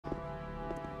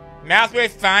Mouth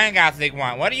was fine, Gothic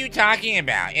 1. What are you talking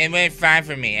about? It went fine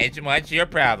for me. What's your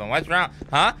problem? What's wrong?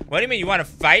 Huh? What do you mean? You want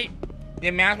to fight?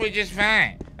 The mouth was just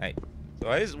fine. Like,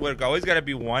 so we're always got to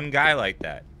be one guy like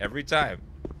that. Every time.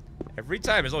 Every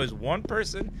time. There's always one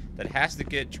person that has to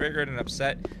get triggered and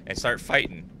upset and start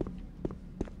fighting.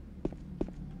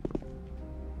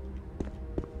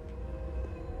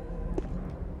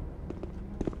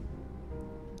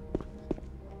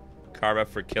 Karma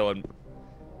for killing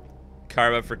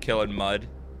Mud.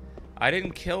 I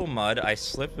didn't kill Mud. I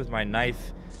slipped with my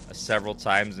knife several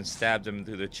times and stabbed him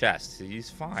through the chest. He's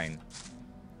fine.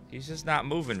 He's just not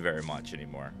moving very much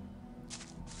anymore.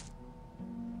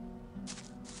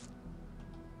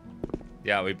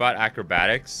 Yeah, we bought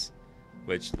acrobatics,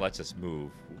 which lets us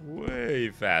move way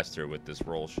faster with this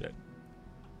roll shit.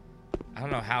 I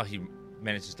don't know how he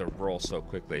manages to roll so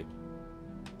quickly.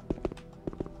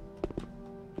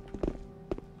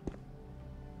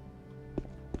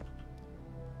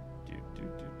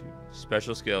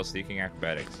 Special skill, sneaking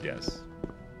acrobatics, yes.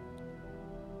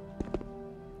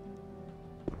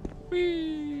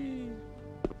 Whee!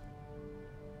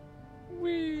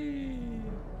 Whee!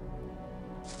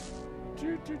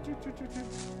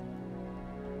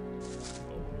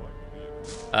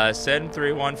 Send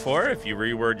 314 if you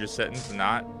reword your sentence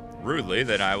not rudely,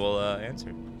 then I will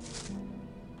answer.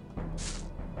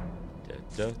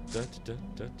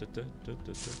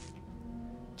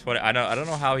 I don't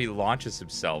know how he launches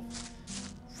himself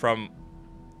from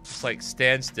just like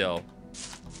standstill,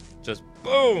 just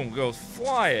boom, goes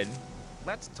flying.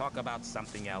 Let's talk about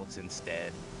something else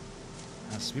instead.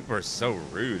 These people are so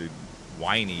rude and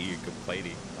whiny and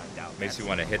complaining. Makes me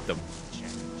want to hit them.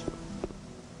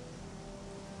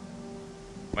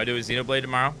 Am I doing Xenoblade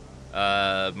tomorrow?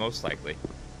 Most likely.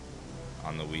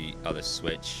 On the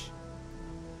Switch.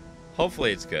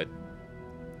 Hopefully it's good.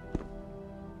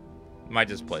 Might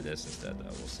just play this instead, though.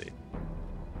 We'll see.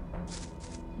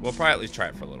 We'll probably at least try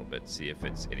it for a little bit, see if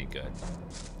it's any good.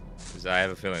 Because I have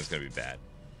a feeling it's going to be bad.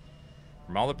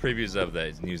 From all the previews of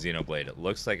the new Xenoblade, it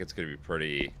looks like it's going to be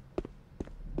pretty...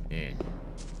 You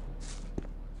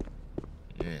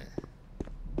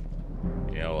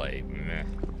know, like, meh.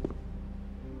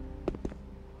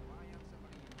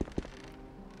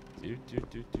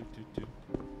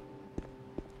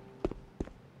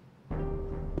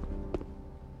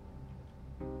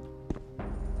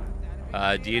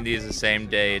 D&D is the same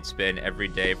day it's been every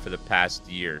day for the past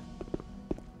year.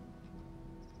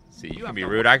 See, you can be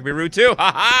rude, I can be rude too.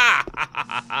 Ha ha! Ha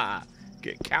ha ha!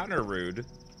 Get counter rude.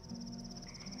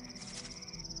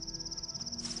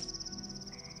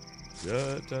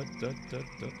 Da, da, da, da,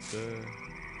 da, da.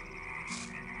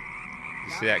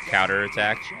 You see that counter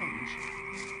attack?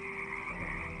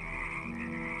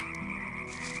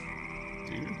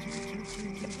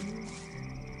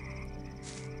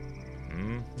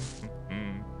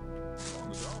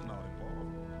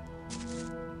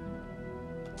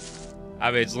 I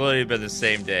mean, it's literally been the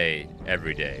same day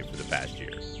every day for the past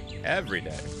year. Every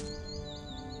day.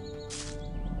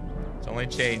 It's only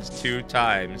changed 2 or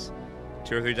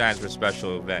 3 times for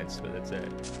special events, but that's it.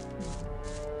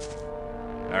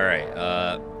 Alright,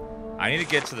 I need to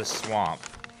get to the swamp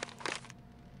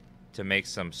to make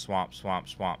some swamp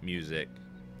music.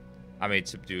 I mean,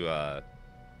 to do,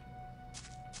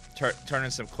 turn in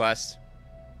some quests,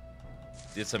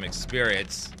 get some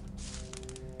experience.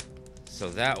 So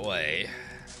that way,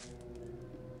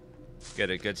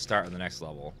 get a good start on the next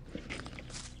level.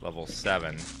 Level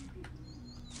 7.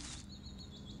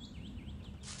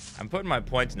 I'm putting my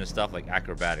points into stuff like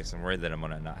acrobatics. I'm worried that I'm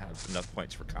gonna not have enough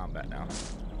points for combat now.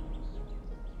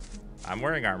 I'm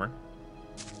wearing armor.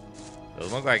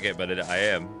 Doesn't look like it, but I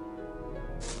am.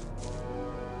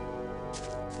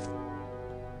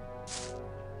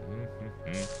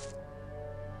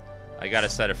 I got a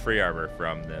set of free armor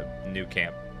from the new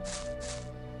camp.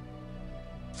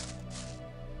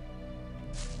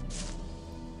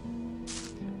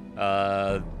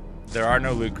 There are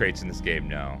no loot crates in this game,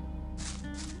 no.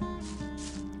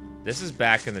 This is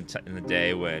back in the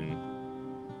day when...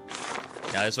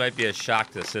 Now, this might be a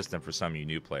shock to the system for some of you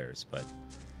new players, but...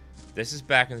 This is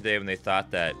back in the day when they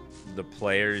thought that the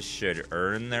players should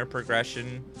earn their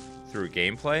progression through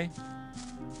gameplay,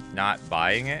 not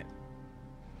buying it.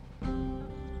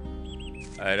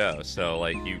 I know, so,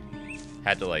 like, you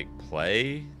had to, like,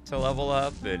 play to level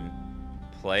up and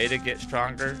play to get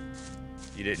stronger.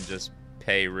 You didn't just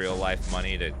pay real life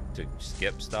money to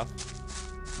skip stuff.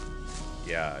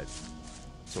 Yeah,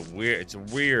 it's a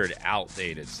weird,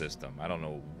 outdated system. I don't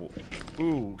know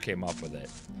who came up with it.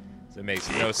 It makes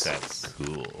no sense.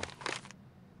 Cool.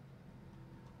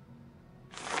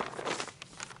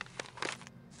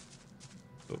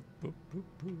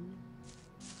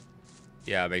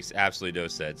 Yeah, it makes absolutely no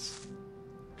sense.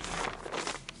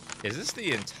 Is this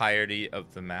the entirety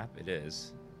of the map? It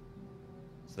is.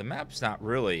 So the map's not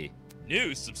really...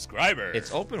 New subscriber.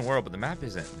 It's open world, but the map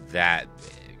isn't that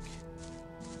big.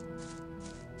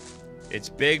 It's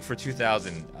big for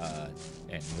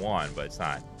 2001, but it's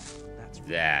not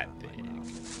that big.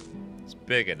 It's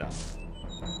big enough.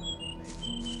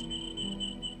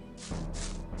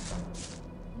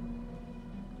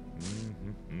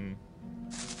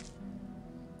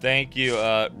 Thank you,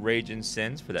 Raging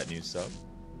Sins, for that new sub.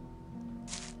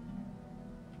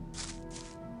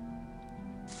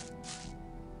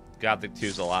 Gothic 2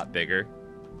 is a lot bigger.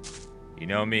 You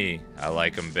know me, I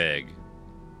like them big.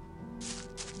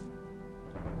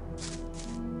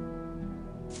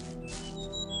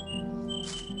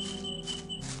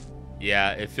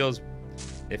 Yeah, it feels a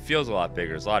lot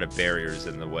bigger. There's a lot of barriers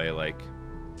in the way, like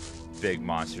big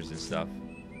monsters and stuff.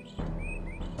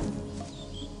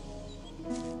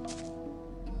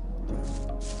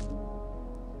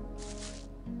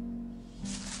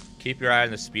 Keep your eye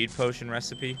on the speed potion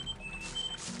recipe.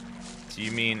 Do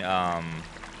you mean,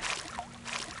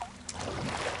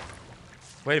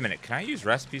 wait a minute, can I use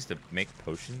recipes to make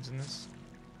potions in this?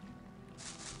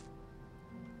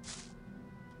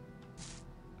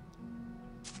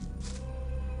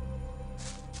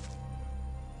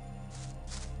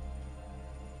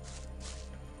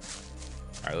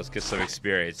 Alright, let's get some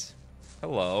experience.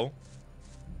 Hello.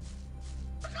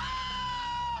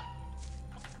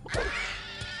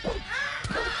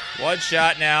 One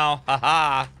shot now.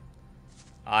 Haha.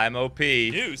 I'm OP.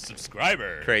 New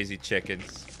subscriber. Crazy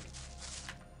chickens.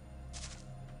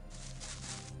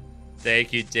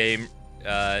 Thank you, Dame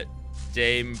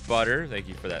Butter. Thank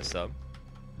you for that sub.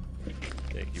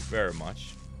 Thank you very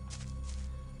much.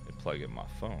 Let me plug in my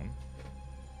phone.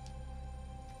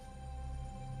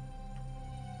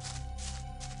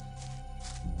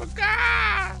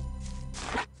 Baka!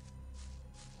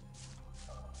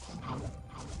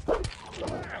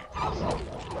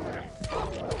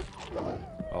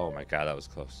 Oh my god, that was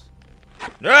close.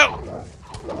 No!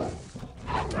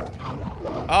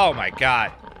 Oh my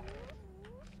god.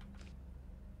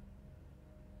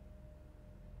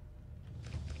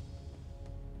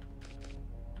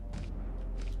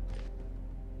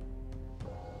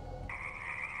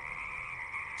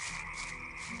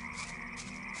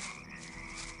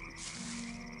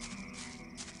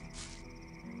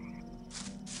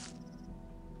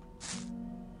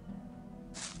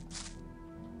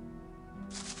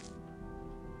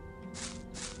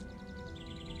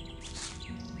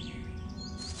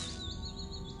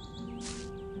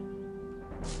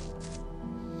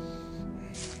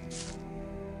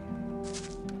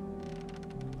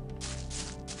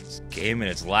 Game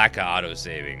and its lack of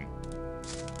autosaving.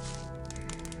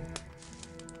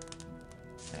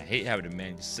 I hate having to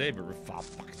manually save every 5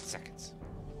 fucking seconds.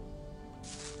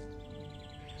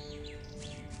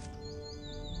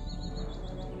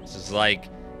 This is like,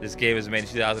 this game was made in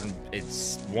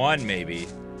 2001 maybe.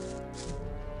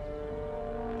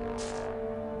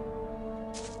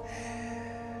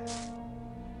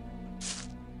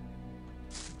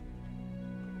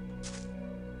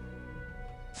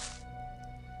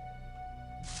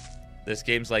 This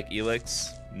game's like Elix.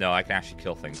 No, I can actually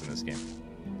kill things in this game.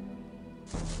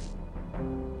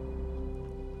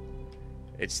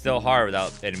 It's still hard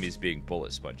without enemies being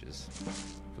bullet sponges,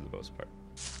 for the most part.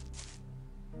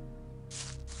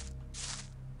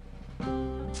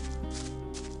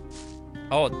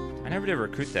 Oh, I never did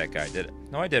recruit that guy, did I?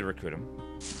 No, I did recruit him.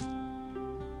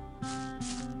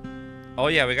 Oh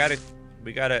yeah, we gotta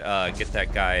get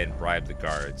that guy and bribe the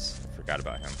guards. I forgot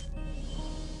about him.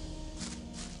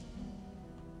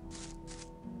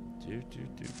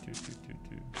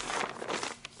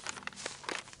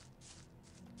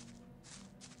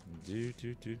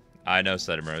 I know,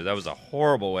 Sedimir. That was a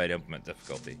horrible way to implement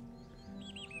difficulty.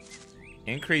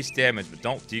 Increase damage, but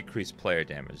don't decrease player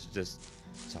damage. It's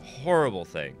a horrible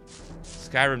thing.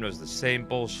 Skyrim does the same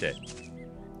bullshit.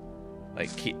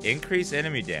 Like, increase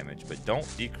enemy damage, but don't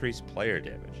decrease player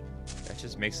damage. That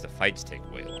just makes the fights take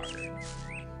way longer.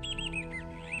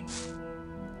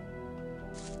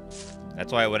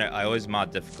 That's why I always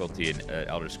mod difficulty in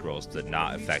Elder Scrolls to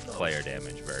not affect player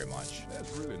damage very much.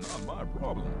 That's really not my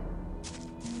problem.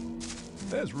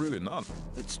 That's really not.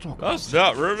 Let's talk. That's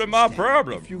not really my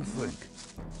problem. If you think.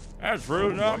 That's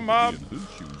really not my.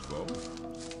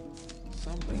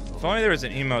 If only there was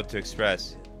an emote to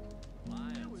express.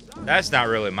 That's not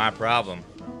really my problem.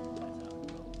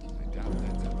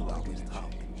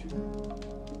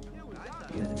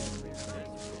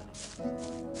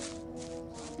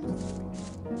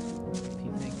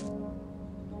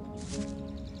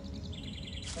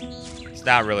 It's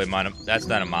not really my. That's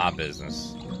none of my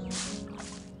business.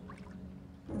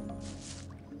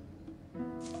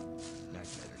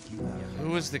 Who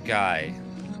was the guy?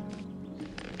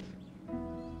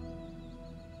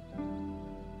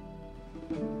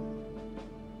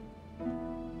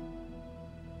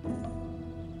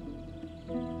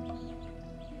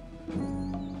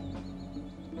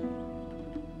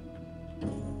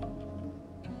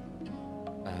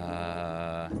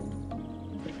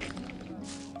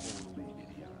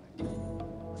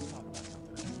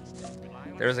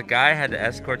 There was a guy I had to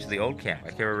escort to the old camp. I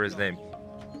can't remember his name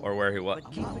or where he was.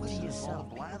 But keep it to yourself.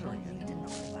 Blathering it didn't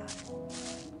know about.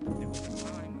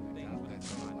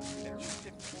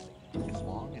 As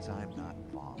long as I'm not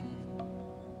involved.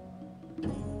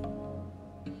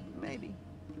 Maybe.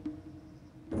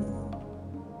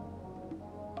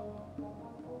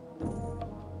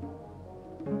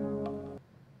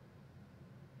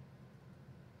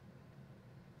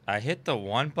 I hit the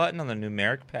one button on the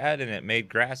numeric pad and it made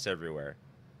grass everywhere.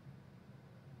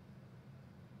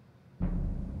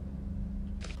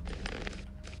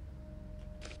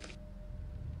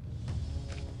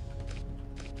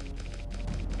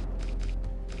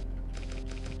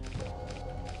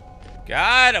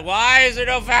 God, why is there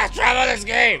no fast travel in this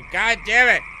game? God damn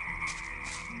it!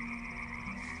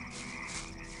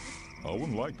 I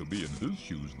wouldn't like to be in his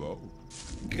shoes, though.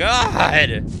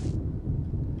 God!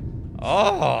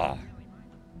 Oh!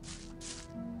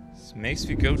 This makes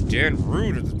me go damn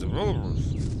rude to the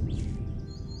developers.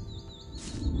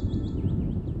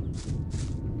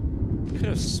 Could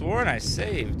have sworn I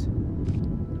saved.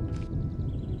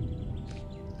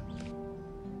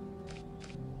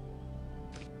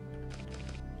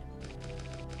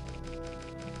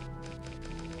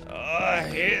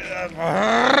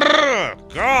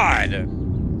 God!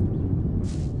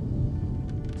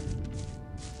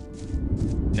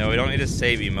 No, we don't need a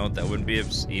save emote. That wouldn't be an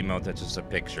emote, that's just a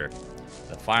picture.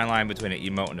 The fine line between an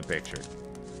emote and a picture.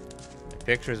 A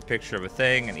picture is a picture of a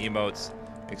thing, and emotes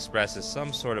expresses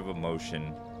some sort of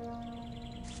emotion.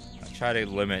 I try to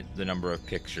limit the number of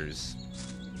pictures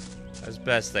as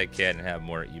best I can and have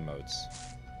more emotes.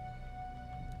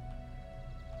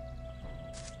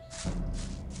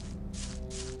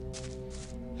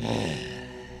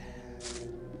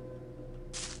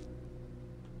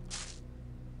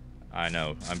 I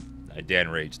know, I Dan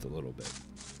raged a little bit.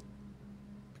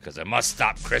 Because I must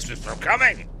stop Christmas from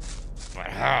coming! But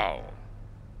how?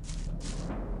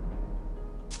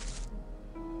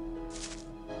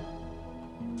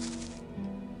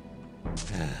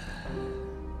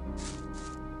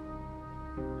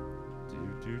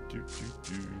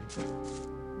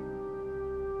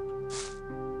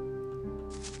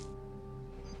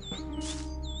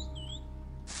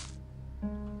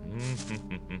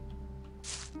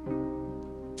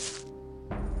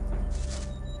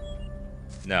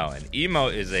 No, an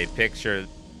emote is a picture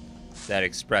that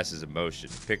expresses emotion.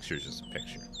 A picture is just a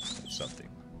picture of something.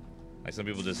 Like some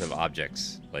people just have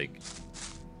objects, like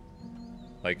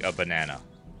a banana.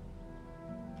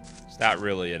 It's not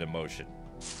really an emotion.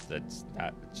 That's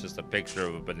not. It's just a picture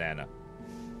of a banana.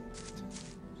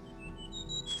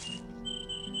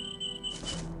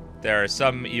 There are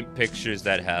some pictures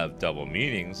that have double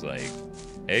meanings, like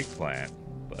eggplant,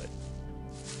 but.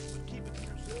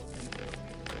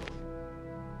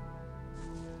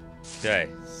 Okay,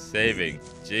 saving.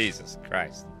 Jesus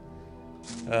Christ.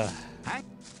 There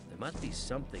must be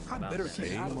something about that.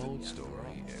 Same old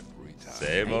story every time.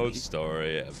 Same old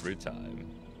story every time.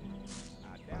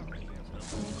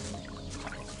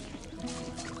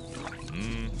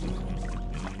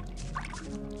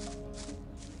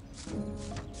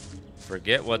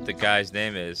 Forget what the guy's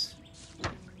name is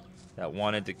that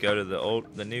wanted to go to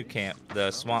the new camp, the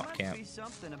swamp camp.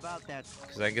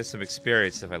 Because I get some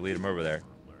experience if I lead him over there.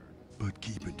 But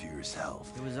keep it to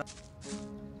yourself.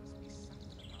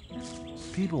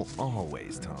 People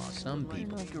always talk. Some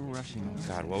people. Like a rushing.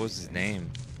 God, what was his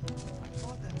name?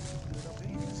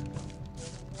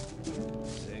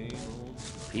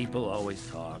 People always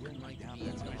talk.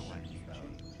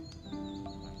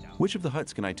 Which of the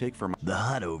huts can I take for my... The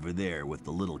hut over there with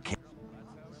the little camp.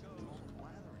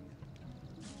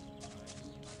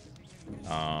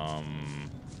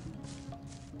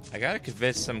 I gotta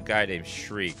convince some guy named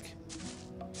Shriek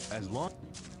As long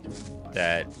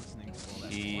that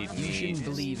he You needs shouldn't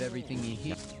believe everything you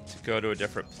hear. to go to a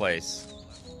different place.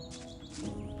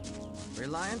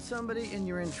 Rely on somebody and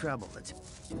you're in trouble. That's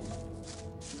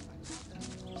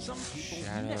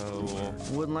Shadow.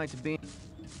 wouldn't like to be.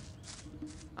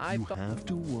 you have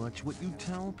to watch what you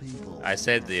tell people. I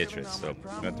saved the entrance, so I'm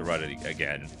going to have to run it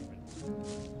again.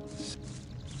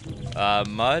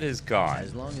 Mud is gone.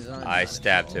 As long as I'm I not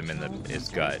stabbed him involved. in his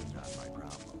gut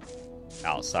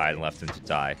outside and left him to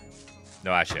die.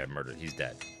 No, actually, I murdered. He's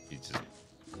dead. He's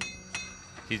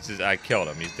just. I killed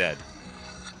him. He's dead.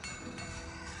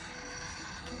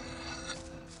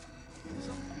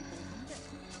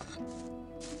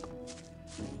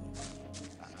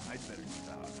 I'd better get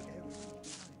out of it.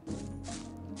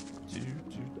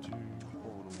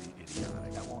 Totally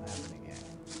idiotic. That won't happen again.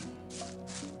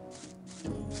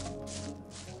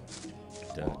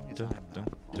 Dun, dun, dun,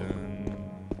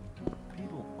 dun.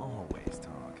 People always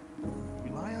talk.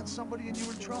 Rely on somebody and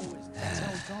you're in trouble. That's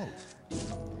how it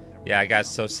goes. Yeah, I got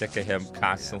so sick of him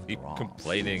constantly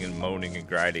complaining and moaning and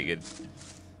grinding and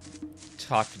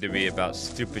talking to me about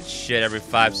stupid shit every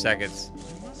 5 seconds.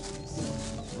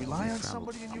 Rely on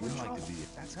somebody and you're in trouble.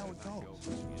 That's how it goes.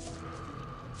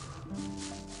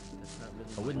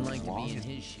 I wouldn't like to be in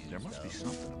his shoes, There must be though.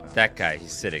 something about That guy,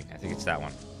 he's sitting. I think it's that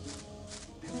one.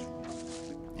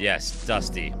 Yes,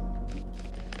 Dusty.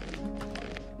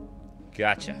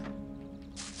 Gotcha.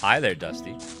 Hi there,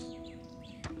 Dusty.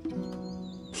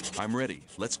 I'm ready.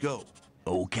 Let's go.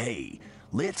 Okay,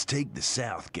 let's take the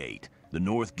south gate. The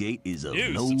north gate is of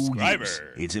New no subscriber. use.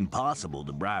 It's impossible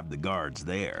to bribe the guards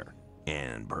there.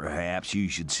 And perhaps you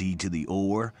should see to the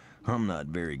ore. I'm not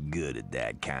very good at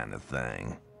that kind of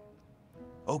thing.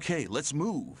 Okay, let's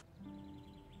move.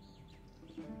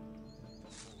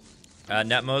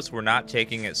 Netmos, we're not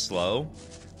taking it slow.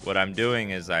 What I'm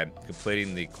doing is I'm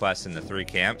completing the quest in the 3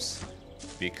 camps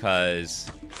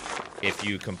because if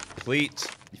you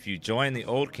join the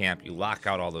old camp, you lock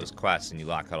out all those quests and you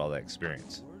lock out all that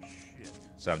experience.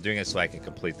 So I'm doing it so I can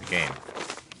complete the game.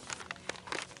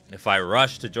 If I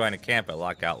rush to join a camp, I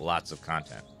lock out lots of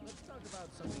content. Let's talk about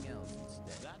something else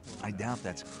instead. I doubt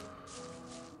that's.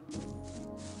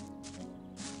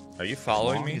 Are you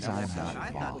following me? I'm not I thought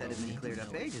involved. that had been cleared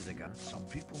up ages ago. Some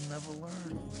people never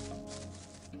learn.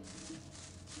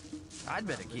 I'd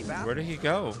better keep out. Where did he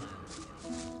go?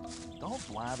 Don't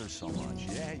blather so much.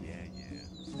 Yeah.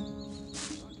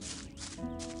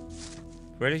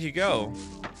 Where did he go?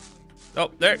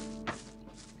 Oh, there.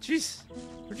 Jeez.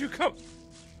 Where'd you come?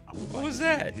 What was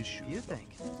that? His shoe. You think?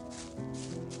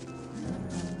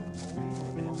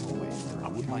 I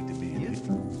would like to be in his.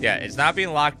 Yeah, it's not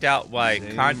being locked out by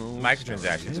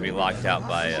microtransactions. It's being locked out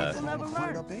by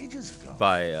Cleared up ages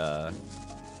ago.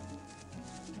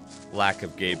 lack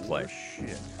of gameplay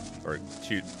Shit. or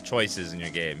choices in your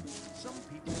game.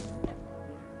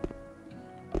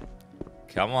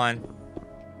 Come on.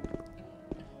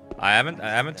 I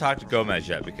haven't talked to Gomez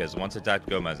yet because once I talk to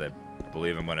Gomez, I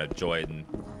believe I'm gonna join.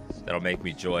 That'll make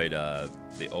me join the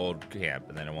old camp,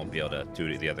 and then I won't be able to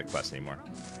do the other quests anymore.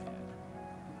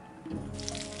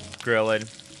 Grilling.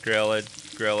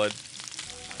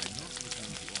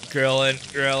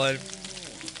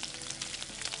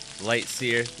 Light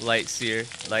seer.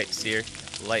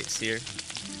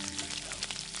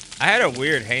 I had a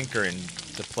weird hankering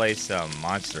to play some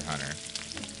Monster Hunter.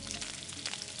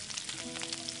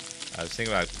 I was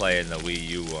thinking about playing the Wii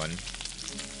U one,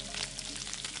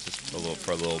 just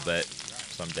for a little bit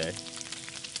someday.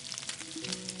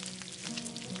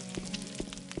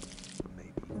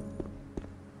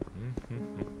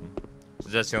 So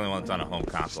that's the only one that's on a home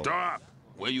console. Stop!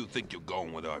 Where you think you're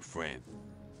going with our friend?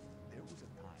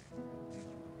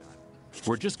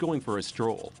 We're just going for a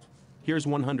stroll. Here's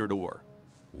 100 ore.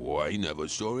 Why, he never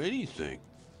saw anything.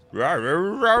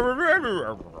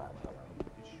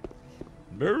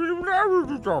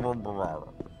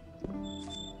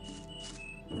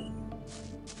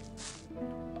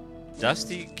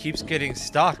 Dusty keeps getting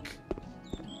stuck.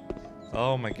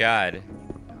 Oh my god.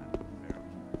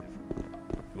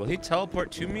 Will he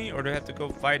teleport to me, or do I have to go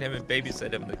fight him and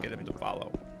babysit him to get him to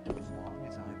follow?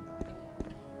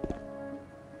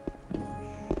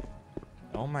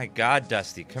 Oh my god,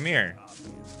 Dusty, come here.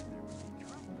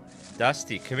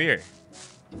 Dusty, come here.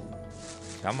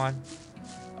 Come on.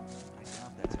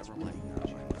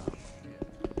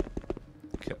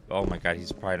 Oh my god,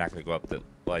 he's probably not gonna go up the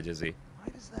ledge, is he? Why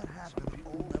does that happen?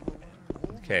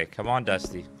 Okay, come on,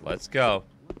 Dusty. Let's go.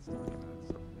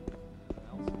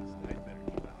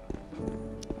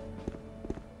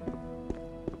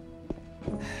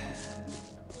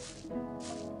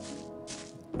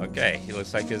 Okay, he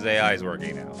looks like his AI is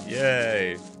working now.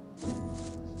 Yay!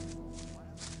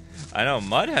 I know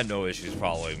Mud had no issues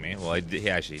following me. Well, he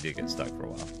actually did get stuck for a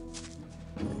while.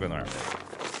 We're going the right way.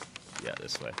 Yeah,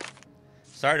 this way.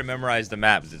 Sorry to memorize the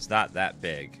maps. It's not that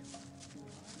big.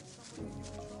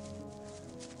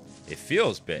 It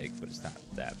feels big, but it's not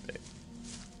that big.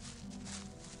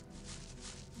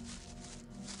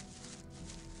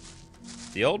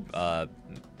 The old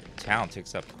town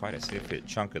takes up quite a significant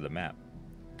chunk of the map.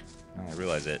 Now I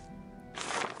realize it.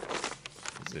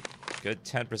 It's a good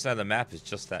 10% of the map is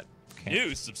just that camp.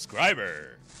 New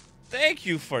subscriber. Thank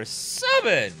you for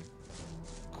subbing,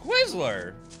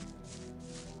 Quizler.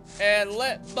 And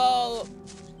let ball.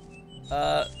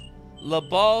 La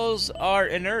balls are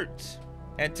inert.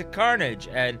 And to Carnage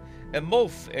and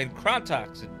Emolf and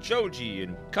Krontox and Joji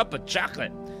and Cup of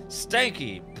Chocolate.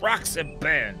 Stanky, Proxim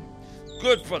Band.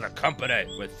 Good for the company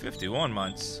with 51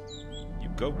 months. You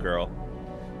go, girl.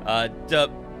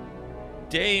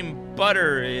 Dame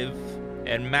Butteriv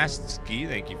and Masked Ski,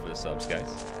 thank you for the subs, guys.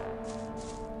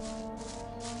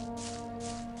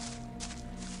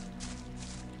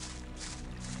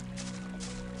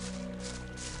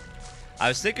 I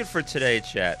was thinking for today,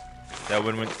 chat, that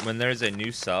when there's a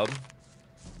new sub,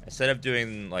 instead of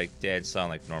doing like Dan's song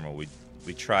like normal,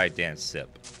 we try Dan's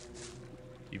sip.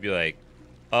 You'd be like,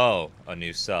 oh, a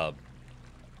new sub.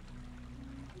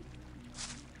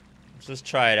 Let's just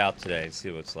try it out today and see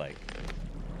what it's like.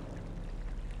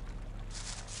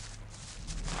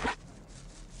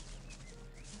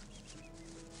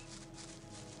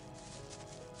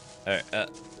 Alright,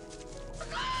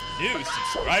 New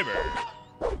subscriber.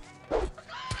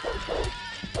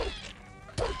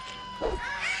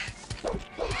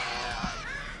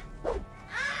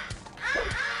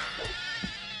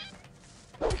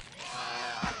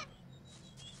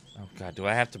 oh god, do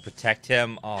I have to protect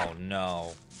him? Oh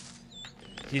no.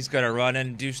 He's gonna run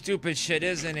and do stupid shit,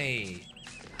 isn't he?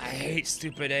 I hate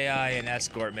stupid AI and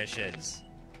escort missions.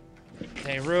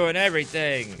 They ruin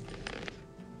everything.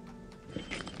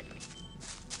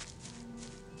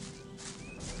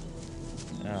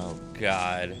 Oh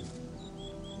god.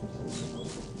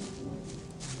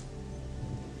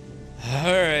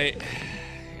 Alright.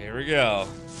 Here we go.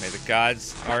 May the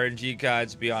gods, RNG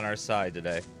gods, be on our side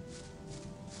today.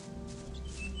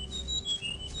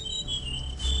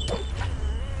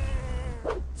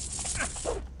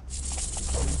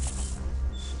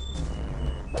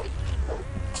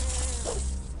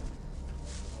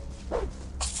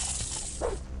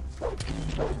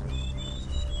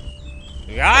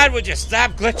 God, would you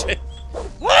stop glitching?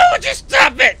 Why would you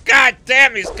stop it? God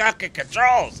damn these fucking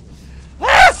controls!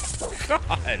 Ah,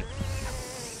 God.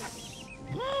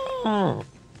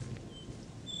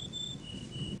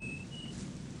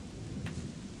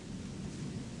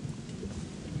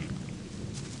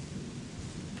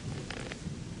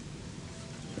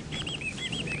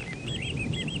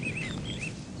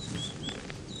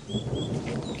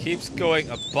 Keeps going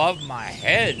above my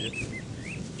head.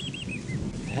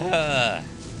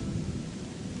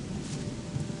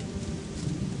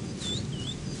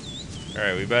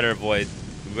 Alright, we better avoid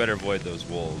those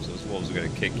wolves. Those wolves are gonna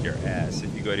kick your ass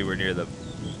if you go anywhere near them.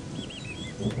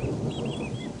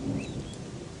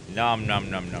 Nom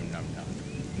nom nom nom nom nom.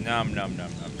 Nom nom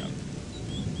nom nom nom.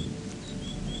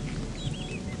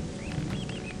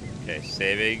 Okay,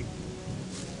 saving.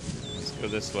 Let's go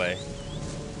this way.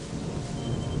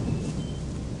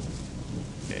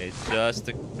 Okay, just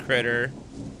a critter.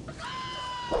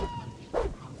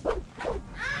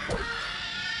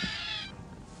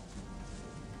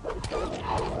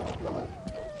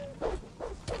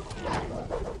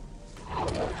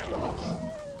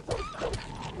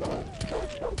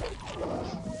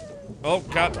 Oh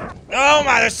god. Oh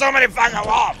my, there's so many fucking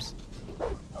wolves!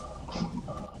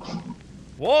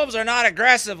 Wolves are not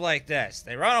aggressive like this.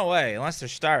 They run away unless they're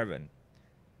starving.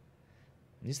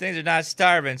 These things are not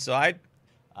starving, so I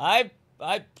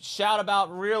shout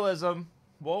about realism.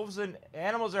 Wolves and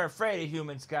animals are afraid of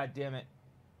humans, goddammit.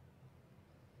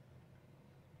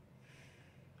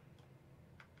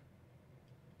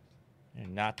 They're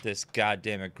not this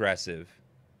goddamn aggressive.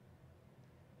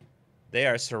 They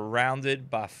are surrounded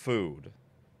by food.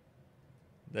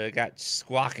 They got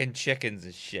squawking chickens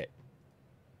and shit.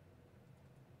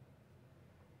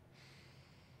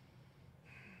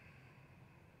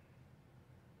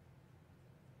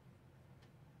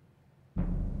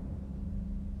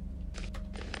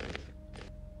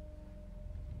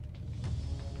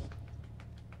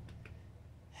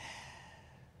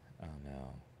 Oh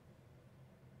no.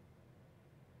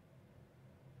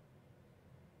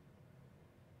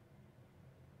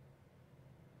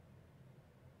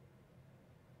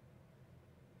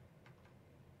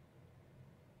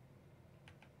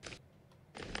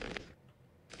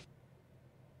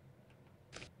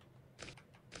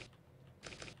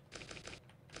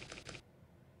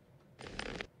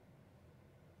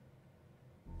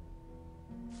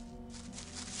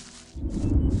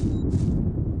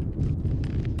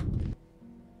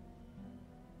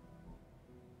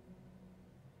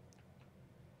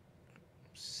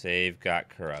 Save got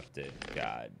corrupted.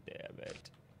 God damn it.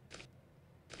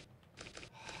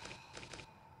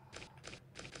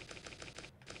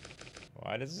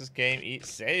 Why does this game eat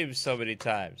saves so many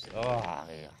times? Oh, I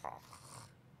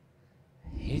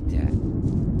hate that.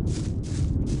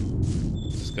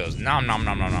 Just goes nom nom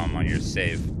nom nom nom on your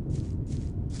save.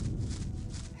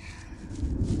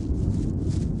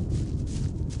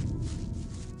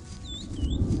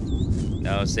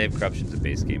 No, save corruption's a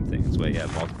base game thing. That's why you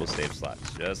have multiple save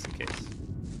slots, just in case.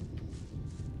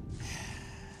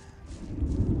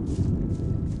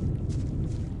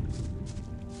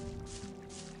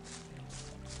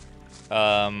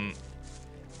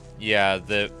 Yeah,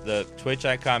 the Twitch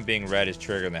icon being red is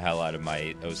triggering the hell out of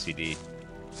my OCD.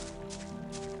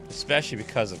 Especially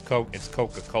because of it's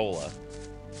Coca-Cola.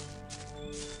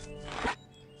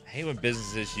 I hate when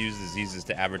businesses use diseases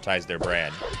to advertise their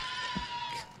brand.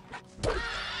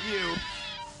 You.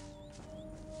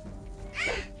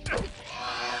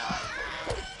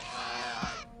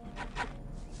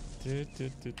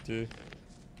 Do.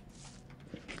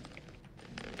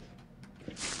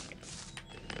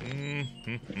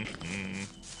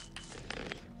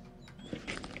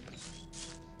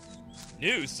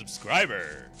 New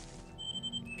subscriber.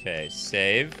 Okay,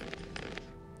 save.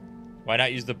 Why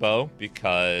not use the bow?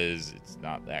 Because it's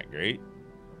not that great.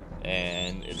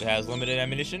 And it has limited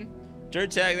ammunition.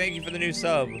 Dirt Tag, thank you for the new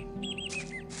sub.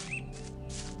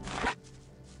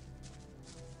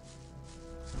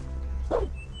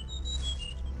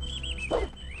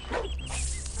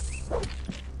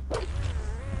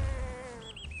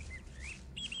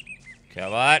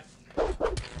 Come on.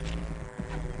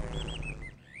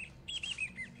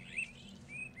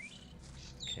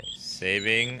 Okay,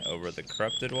 saving over the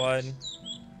corrupted one.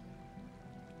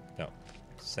 No.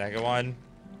 Second one.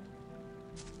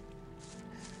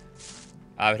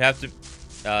 I would have to...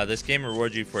 this game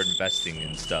rewards you for investing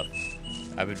in stuff.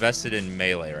 I've invested in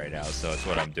melee right now, so that's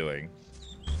what I'm doing.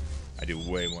 I do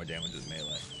way more damage with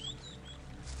melee.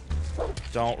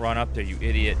 Don't run up there, you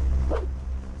idiot.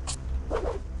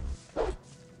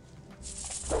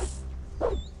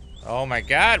 Oh my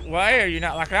god, why are you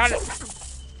not locking on it?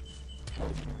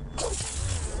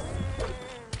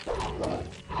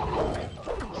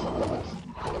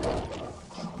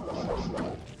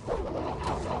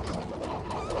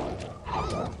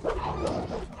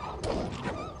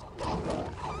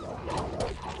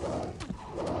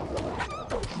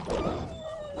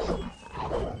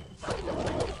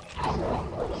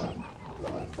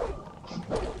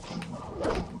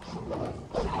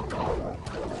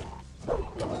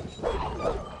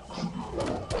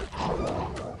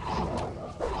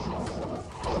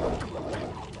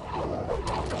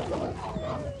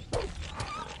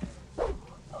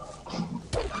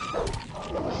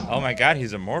 Oh my god,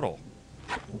 he's immortal.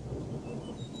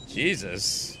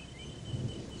 Jesus.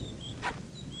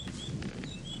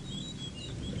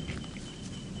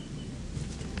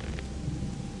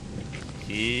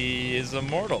 He is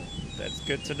immortal. That's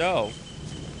good to know.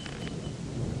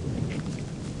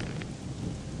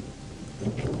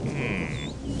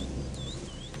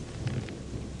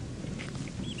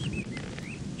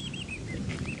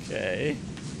 Okay.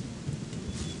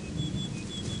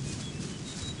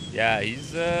 Yeah,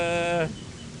 he's,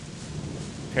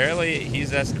 apparently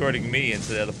he's escorting me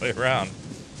instead of the other way around.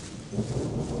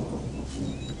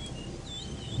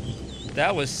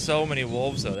 That was so many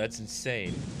wolves, though. That's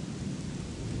insane.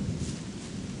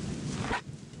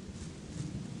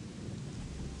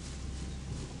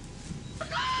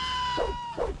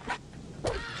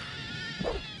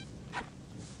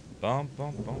 Bum,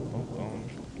 bum, bum, bum, bum.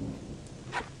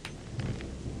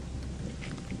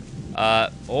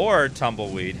 Or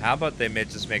Tumbleweed. How about they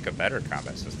just make a better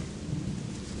combat system?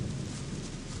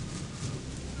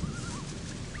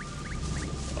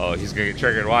 Oh, he's gonna get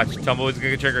triggered. Watch. Tumbleweed's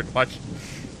gonna get triggered. Watch.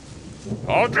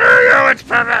 How dare you! It's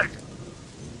perfect!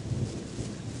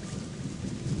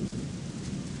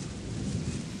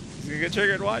 He's gonna get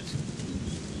triggered. Watch.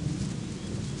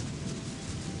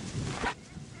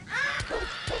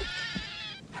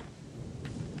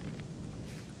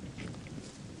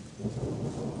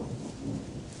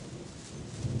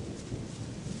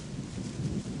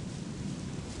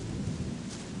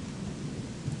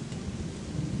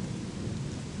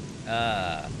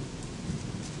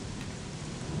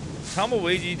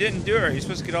 Tumbleweed, you didn't do it. You're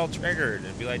supposed to get all triggered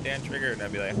and be like, damn, triggered. And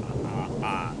I'd be like, ha, ha,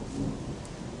 ha.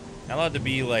 Not allowed to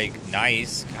be, like,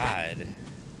 nice. God.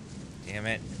 Damn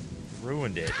it.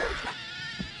 Ruined it.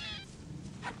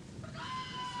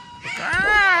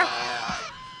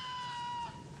 Ah!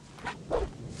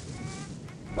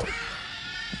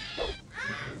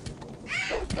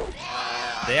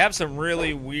 They have some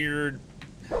really weird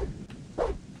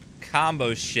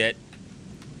combo shit.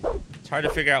 It's hard to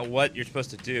figure out what you're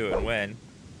supposed to do and when.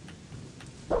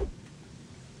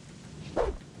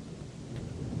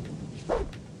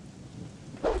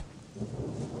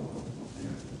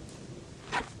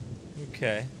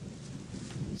 Okay.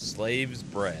 Slave's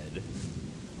bread.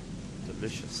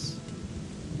 Delicious.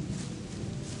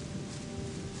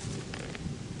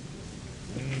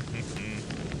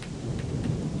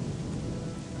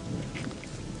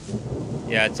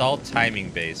 Yeah, it's all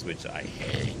timing based, which I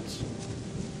hate.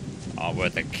 All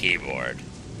with a keyboard.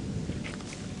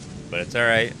 But it's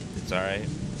alright. It's alright.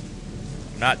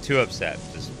 I'm not too upset.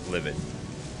 Just live it.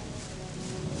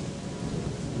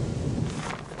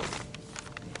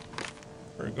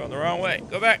 We're going the wrong way.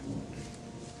 Go back.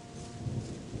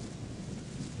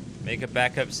 Make a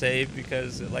backup save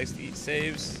because it likes to eat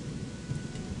saves.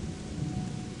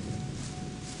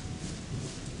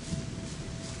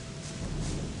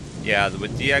 Yeah,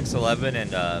 with DX11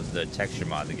 and the texture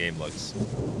mod, the game looks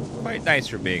quite nice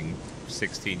for being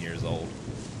 16 years old.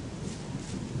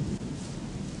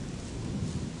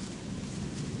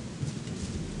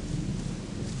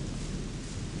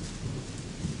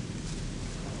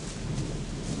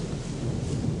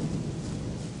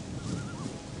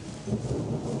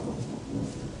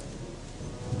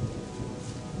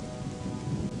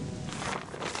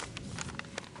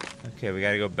 Okay, we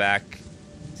gotta go back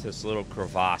to this little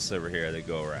crevasse over here that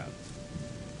go around.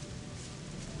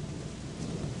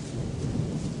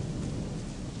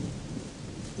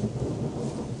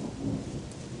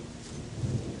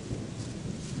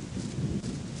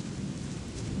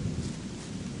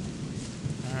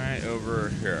 Alright, over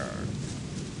here.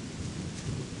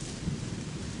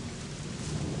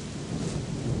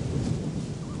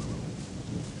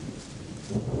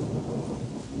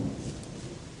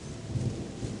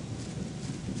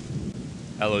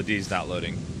 LOD's not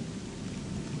loading.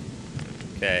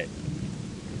 Okay.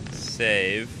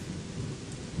 Save.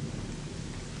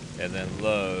 And then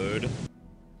load.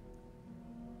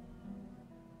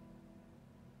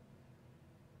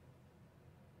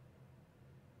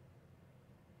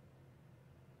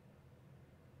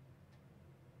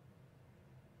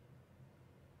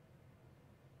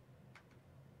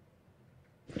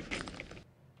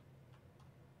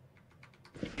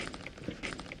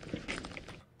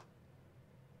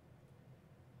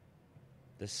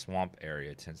 This swamp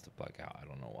area tends to bug out. I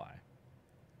don't know why.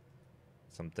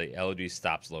 The LOD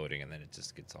stops loading and then it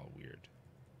just gets all weird.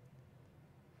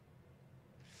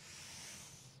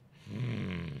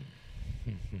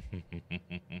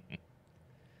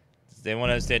 Does anyone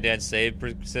understand Dan's save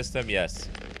system? Yes.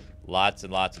 Lots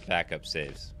and lots of backup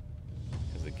saves.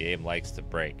 Because the game likes to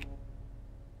break.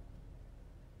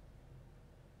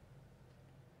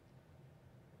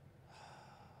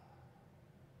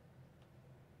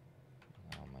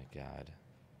 Oh my god.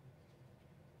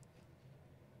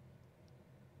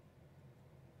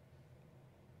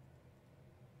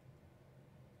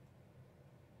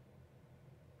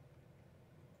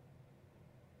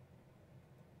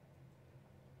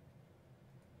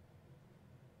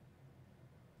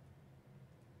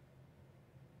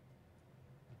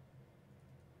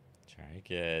 Try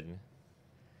again.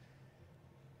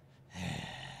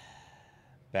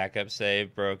 Backup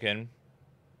save broken.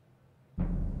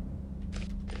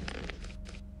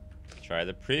 Try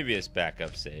the previous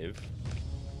backup save.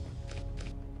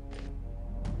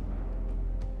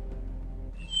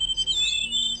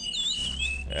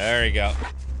 There we go.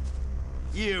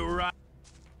 You right.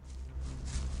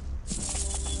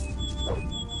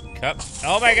 Come.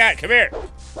 Oh my god, come here.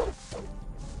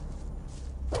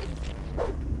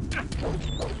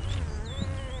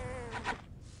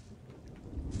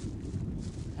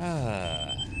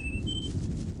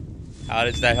 How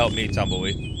does that help me,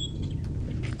 Tumbleweed?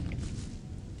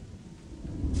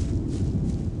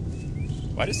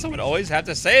 Why does someone always have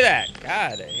to say that?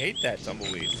 God, I hate that,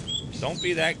 Tumbleweed. Don't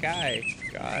be that guy.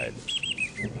 God.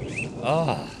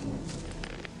 Oh.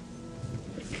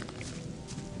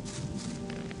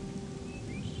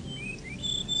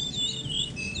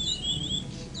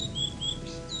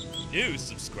 New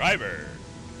subscriber.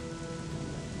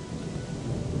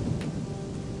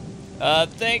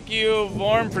 Thank you,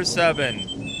 Vorm, for 7.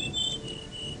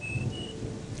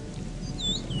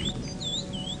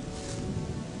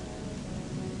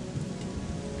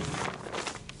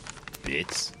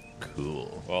 It's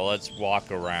cool. Well, let's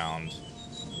walk around.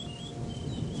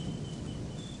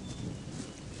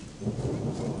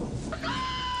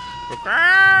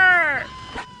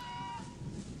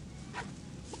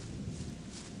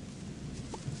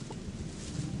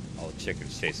 All the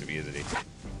chickens chasing me, isn't he?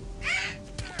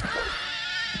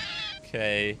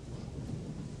 Okay.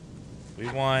 We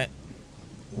want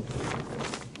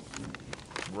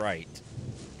right.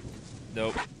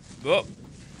 Nope. Oh.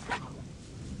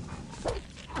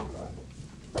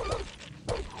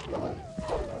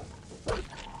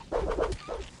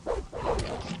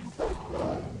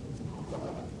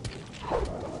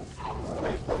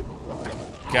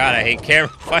 God, I hate camera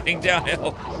fighting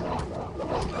downhill.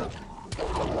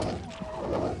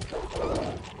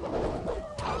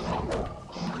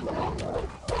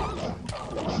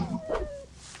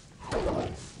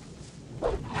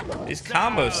 These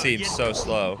combos seem so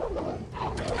slow.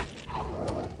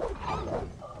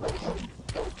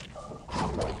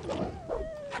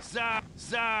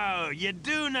 So, you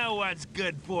do know what's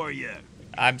good for you.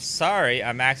 I'm sorry,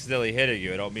 I'm accidentally hitting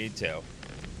you. I don't mean to.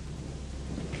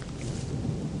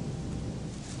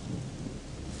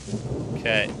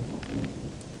 Okay.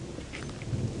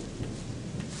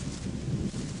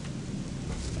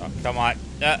 Oh, come on.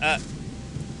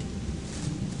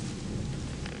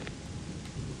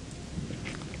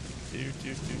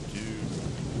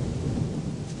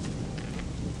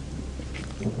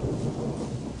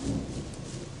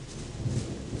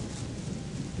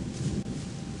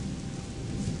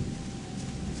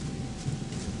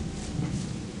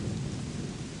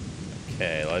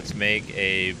 Okay, let's make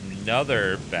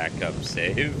another backup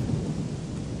save.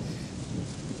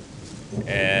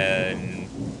 And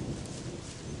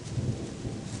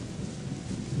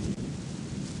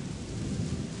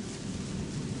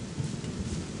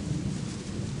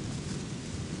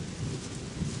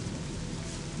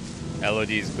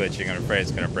LOD is glitching. I'm afraid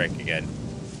it's gonna break again.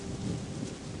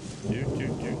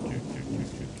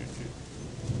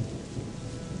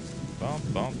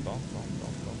 Bump, bump, bump, bump, bump,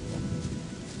 bump, bump.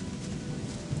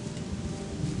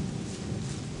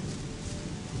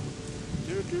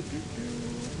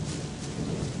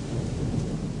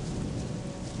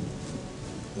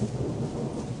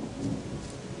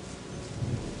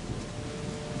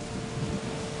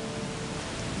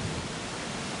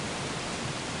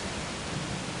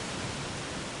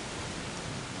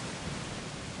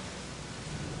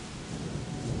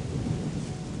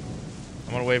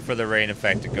 I'm gonna wait for the rain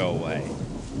effect to go away.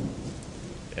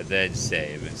 And then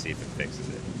save and see if it fixes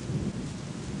it.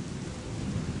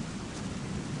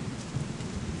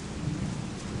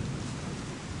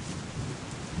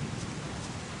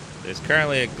 There's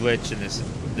currently a glitch in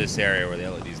this area where the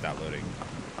LED's not loading.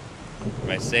 If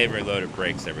I save or reload, it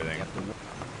breaks everything.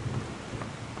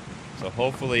 So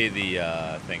hopefully the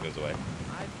thing goes away.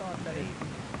 I thought that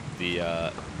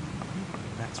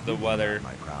The weather.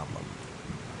 My problem.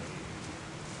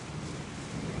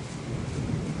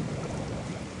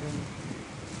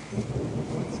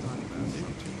 Let's talk about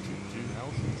something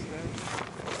else instead.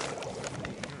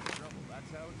 You're in trouble.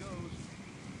 That's how it goes.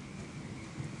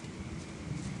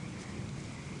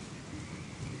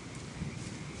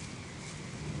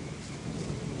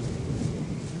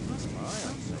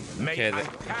 Okay, the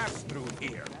pass through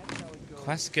here.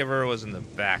 quest giver was in the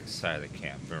back side of the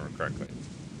camp, if I remember correctly.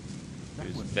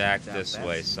 He was back this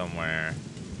way somewhere.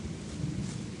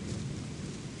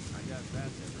 I guess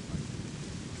that's everybody.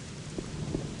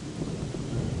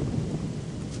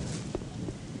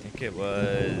 I think it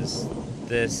was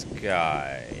this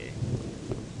guy.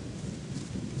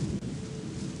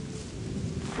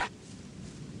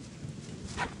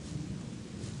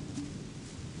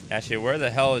 Actually, where the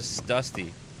hell is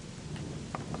Dusty?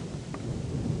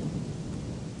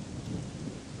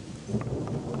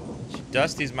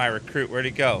 Dusty's my recruit. Where'd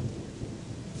he go?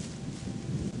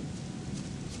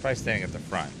 He's probably standing at the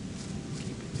front.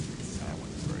 That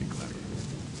one's very clever.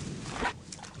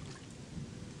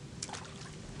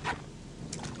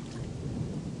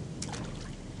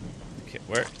 Okay,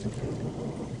 where?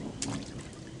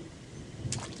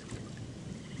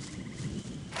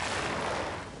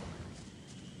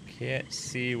 Can't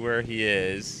see where he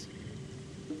is.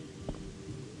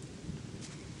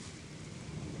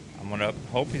 I'm gonna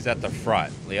hope he's at the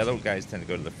front. The other guys tend to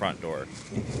go to the front door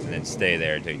and then stay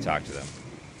there until you talk to them.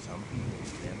 Some people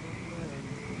never learn.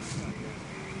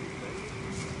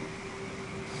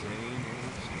 Same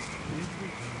old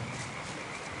story.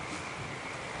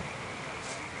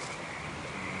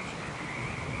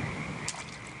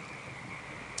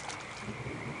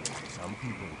 Some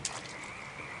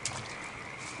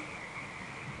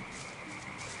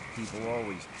people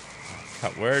always.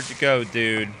 Where'd you go,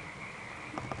 dude?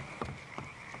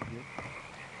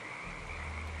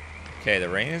 Okay, the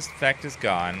rain effect is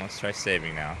gone. Let's try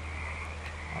saving now.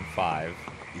 On 5.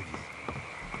 You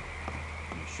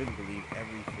shouldn't believe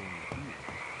everything you hear.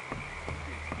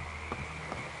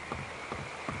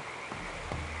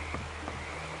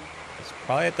 It's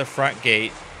probably at the front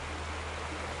gate.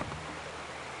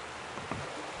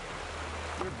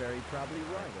 You're very probably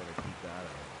right. Better keep out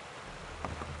of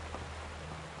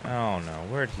it. Oh no,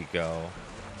 where'd he go?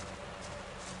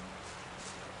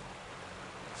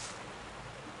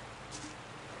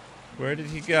 Where did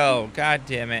he go? God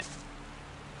damn it.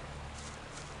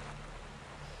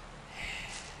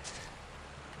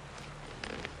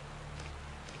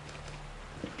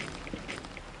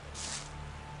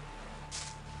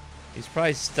 He's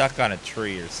probably stuck on a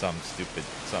tree or something stupid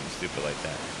like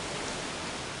that.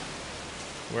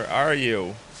 Where are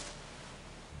you?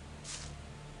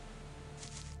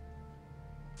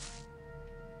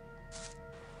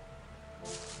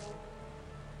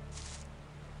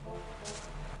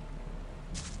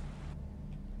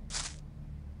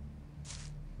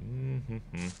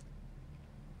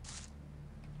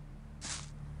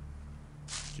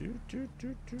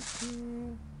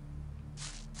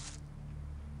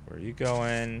 Where are you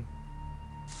going?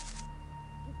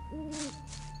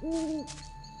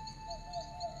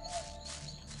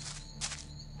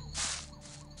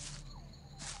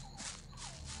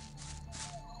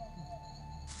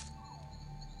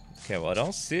 Okay, well, I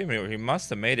don't see him anywhere. He must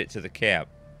have made it to the cap.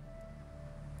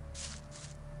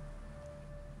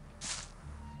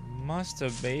 Must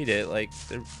have made it. Like,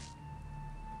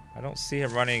 I don't see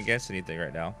him running against anything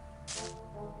right now.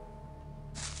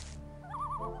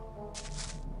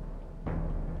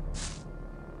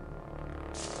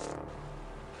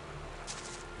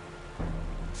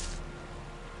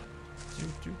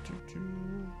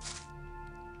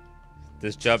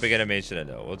 This jumping animation, I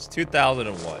know. Well, it's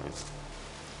 2001.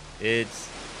 It's,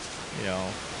 you know,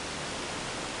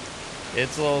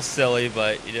 it's a little silly,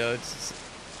 but, you know,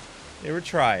 they were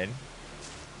trying.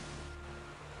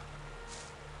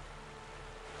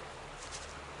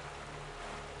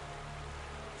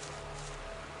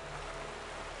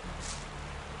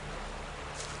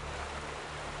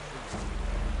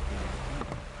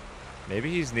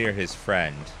 Maybe he's near his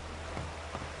friend.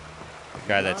 The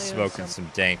guy that's smoking some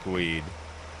dank weed.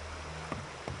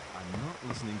 I'm not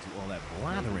listening to all that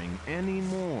blathering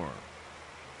anymore.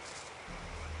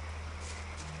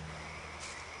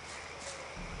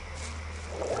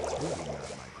 That's really not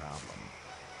my problem.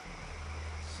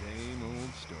 Same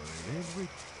old story every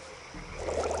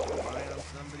rely on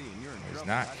somebody and you're in He's trouble.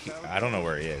 not. That's how it I don't know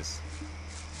where he is.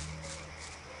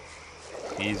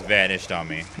 He's vanished on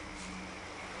me.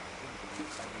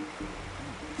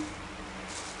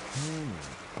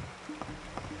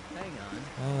 Hang on.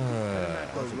 Better not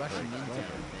go rushing into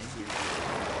everything.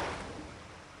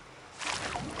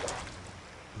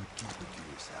 Keep it to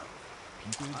yourself.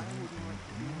 People don't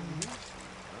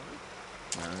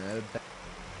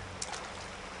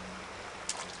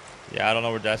Yeah, I don't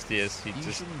know where Dusty is. He You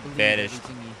just shouldn't believe vanished.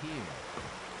 everything you hear.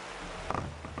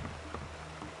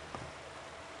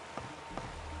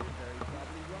 You're very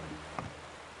probably right.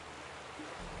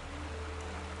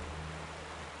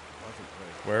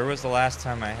 Where was the last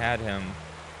time I had him?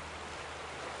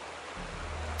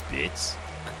 It's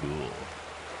cool.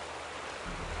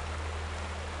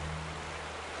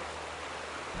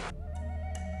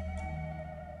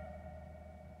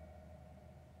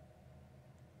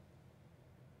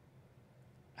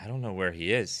 I don't know where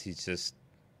he is. He's just...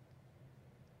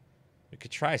 We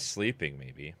could try sleeping,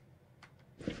 maybe.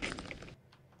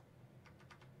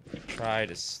 Try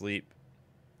to sleep.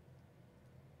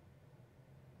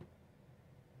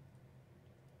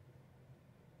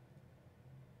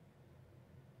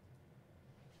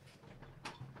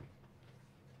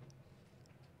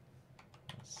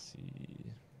 Let's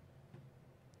see.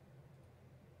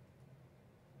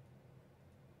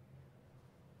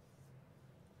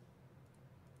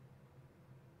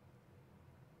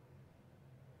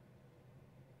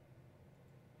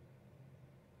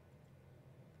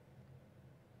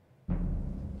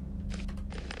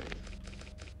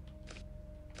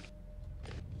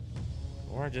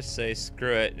 Or just say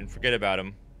screw it and forget about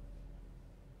him.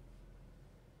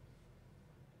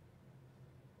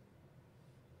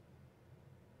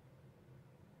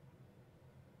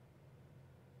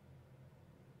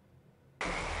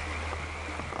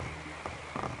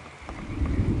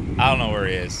 I don't know where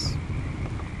he is.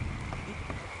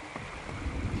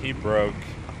 He broke.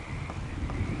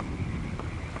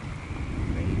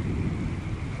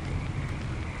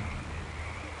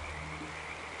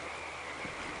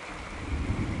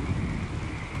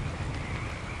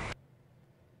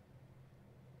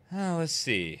 Let's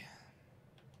see.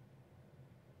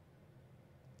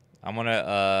 I'm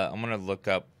gonna look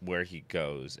up where he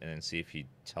goes and then see if he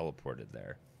teleported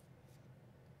there.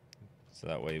 So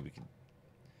that way we can.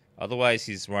 Otherwise,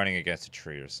 he's running against a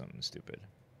tree or something stupid.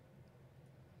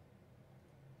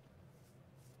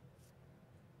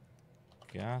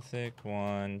 Gothic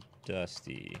 1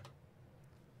 Dusty.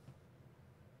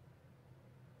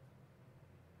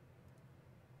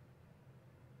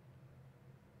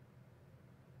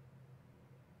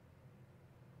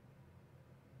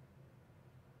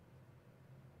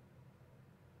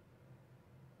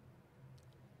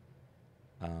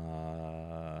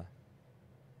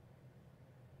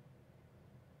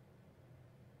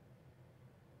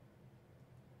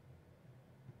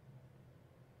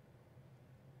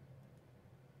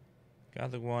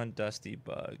 Gothic 1 Dusty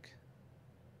Bug.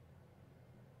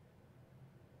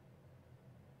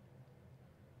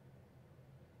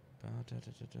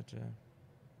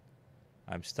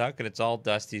 I'm stuck and it's all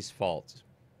Dusty's fault.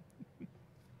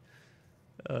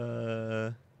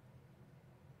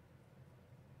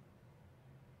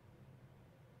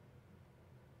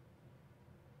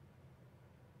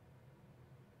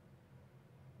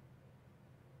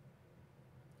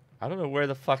 I don't know where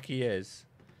the fuck he is.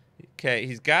 Okay,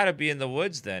 he's got to be in the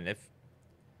woods then.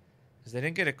 Because they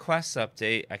didn't get a quest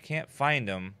update, I can't find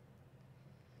him.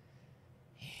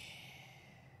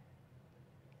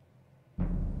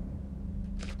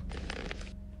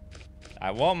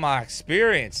 I want my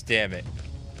experience, damn it.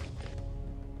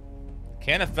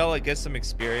 Can a fella get some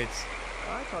experience?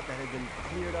 I thought that had been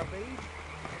cleared up ages.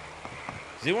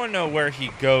 Does anyone know where he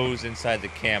goes inside the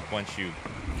camp once you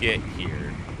get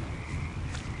here?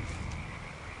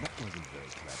 That wasn't very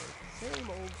clever. Same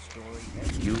old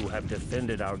story. You have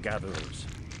defended our gatherers.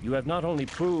 You have not only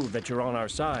proved that you're on our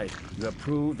side, you have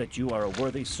proved that you are a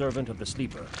worthy servant of the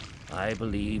Sleeper. I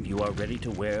believe you are ready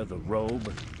to wear the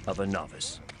robe of a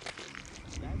novice.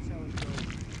 That's how it goes.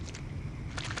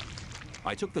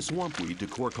 I took the swamp weed to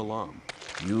Kor Kalam.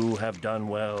 You have done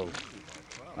well.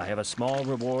 I have a small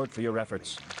reward for your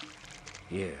efforts.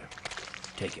 Here,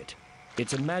 take it.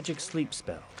 It's a magic sleep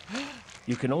spell.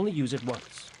 You can only use it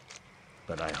once,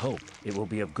 but I hope it will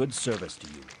be of good service to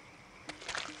you.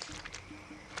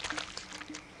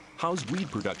 How's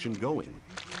weed production going?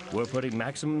 We're putting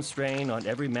maximum strain on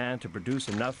every man to produce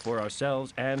enough for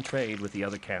ourselves and trade with the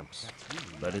other camps.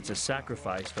 But it's a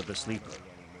sacrifice for the Sleeper,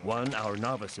 one our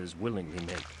novices willingly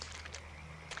make.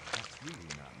 That's really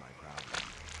not my problem.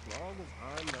 As long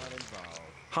as I'm not involved.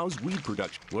 How's weed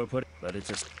production? We're putting, but it's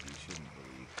a. You shouldn't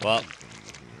believe Well, anything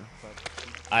you hear,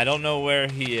 but I don't know where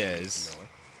he is.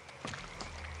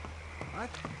 what?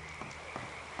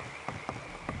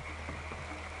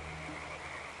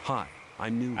 Hi,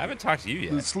 I'm new. I haven't talked to you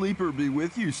The yet. sleeper be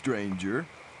with you, stranger.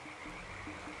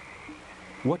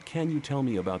 What can you tell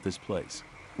me about this place?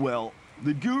 Well,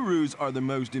 the gurus are the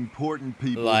most important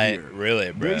people Like, here.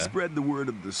 really, They bruh. spread the word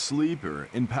of the sleeper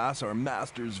and pass our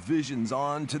master's visions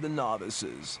on to the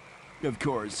novices. Of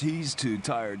course, he's too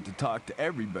tired to talk to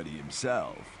everybody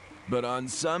himself. But on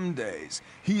some days,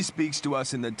 he speaks to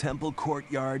us in the temple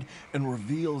courtyard and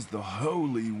reveals the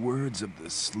holy words of the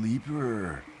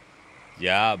sleeper.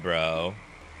 Yeah, bro.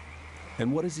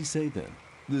 And what does he say then?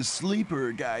 The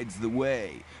sleeper guides the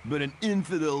way, but an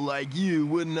infidel like you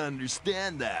wouldn't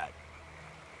understand that.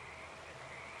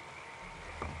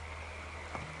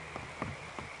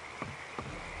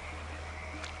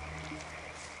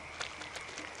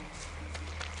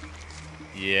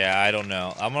 Yeah, I don't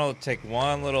know. I'm gonna take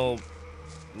one little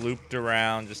looped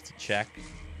around just to check.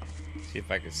 See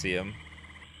if I can see him.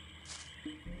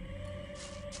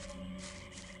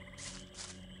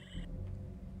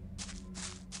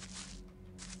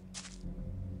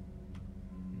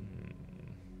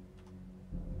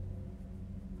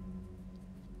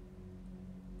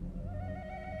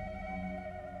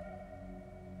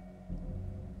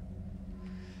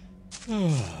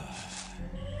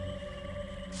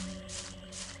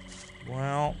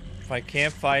 Well, if I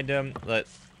can't find him,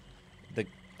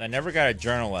 I never got a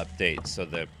journal update, so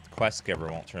the quest giver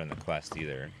won't turn in the quest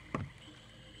either.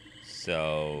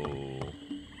 So,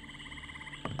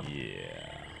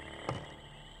 yeah.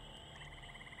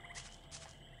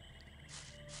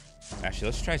 Actually,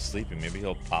 let's try sleeping. Maybe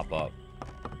he'll pop up.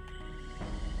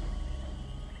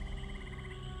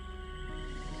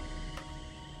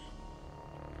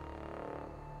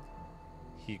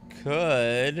 He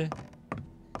could.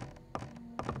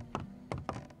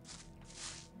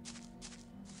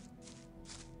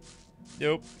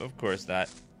 Nope, of course not.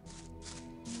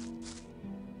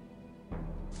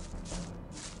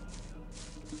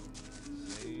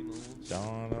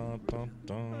 Dun, dun, dun,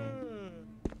 dun.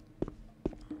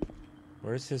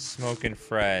 Where's his smoking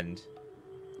friend?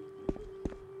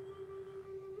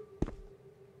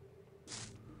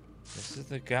 This is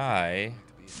the guy.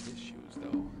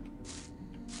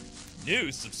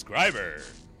 New subscriber.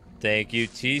 Thank you,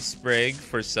 T Sprig,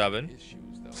 for subbing.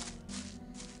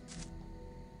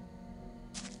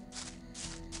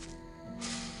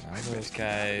 those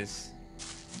guys.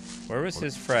 Where was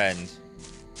his friend?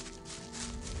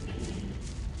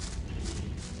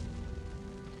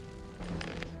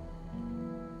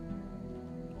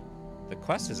 The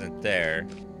quest isn't there.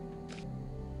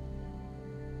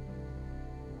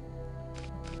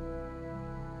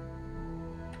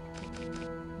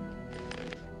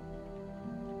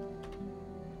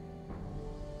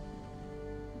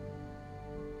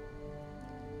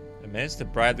 A minute to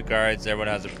bribe the guards, everyone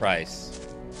has a price.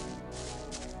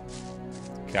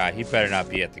 God, he better not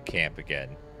be at the camp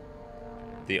again.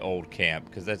 The old camp,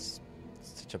 because that's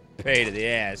such a pain in the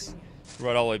ass.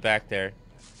 Run all the way back there.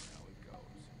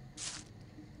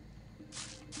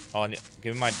 Oh,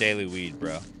 give me my daily weed,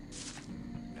 bro.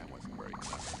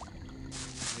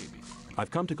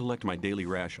 I've come to collect my daily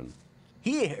ration.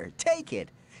 Here, take it.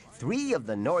 3 of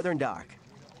the Northern Dark.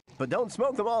 But don't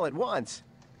smoke them all at once.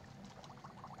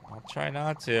 I'll try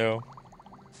not to.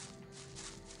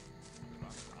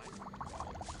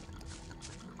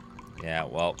 Yeah,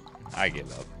 well, I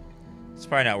give up. It's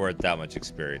probably not worth that much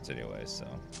experience anyway, so.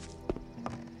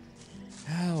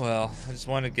 Oh, well. I just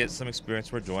wanted to get some experience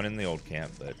for joining the old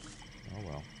camp, but oh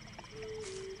well.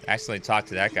 I accidentally talked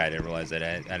to that guy. I didn't realize that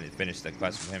I hadn't finished the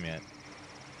quest with him yet.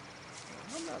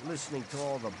 I'm not listening to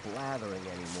all the blathering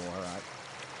anymore.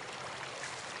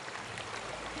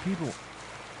 People.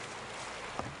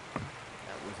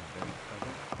 That was a very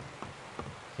clever.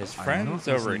 His I'm friend's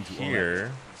not over listening to all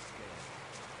here.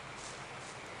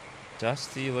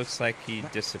 Dusty looks like he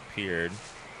disappeared.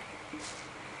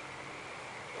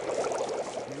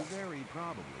 You're very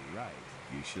probably right.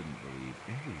 You shouldn't believe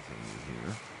everything you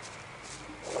hear.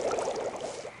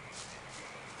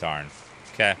 Darn.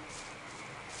 Okay.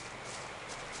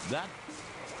 That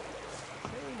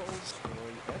same old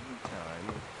story every time.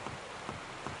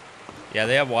 Yeah,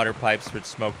 they have water pipes which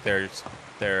smoke their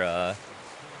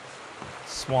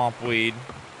swamp weed.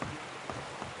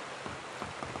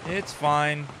 It's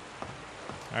fine.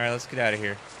 All right, let's get out of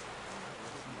here.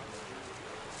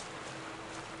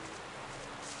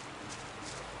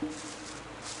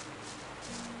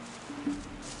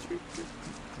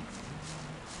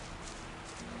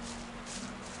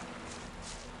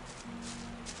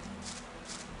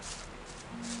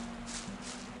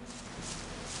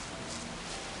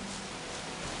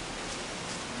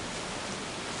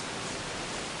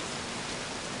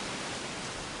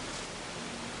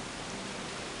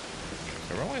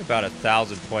 So we're only about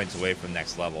 1,000 points away from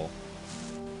next level.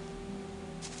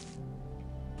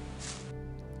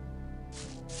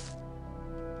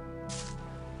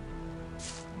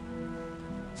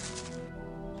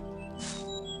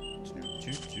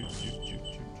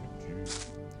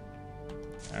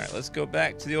 Alright, let's go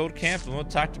back to the old camp and we'll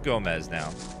talk to Gomez now.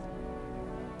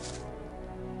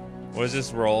 What is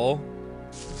this roll?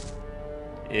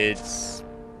 It's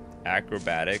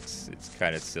acrobatics. It's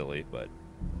kind of silly, but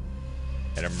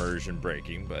and immersion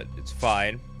breaking, but it's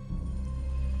fine.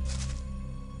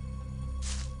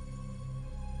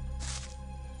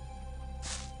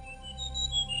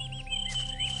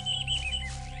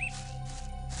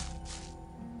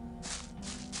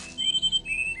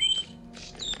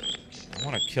 I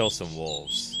want to kill some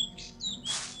wolves.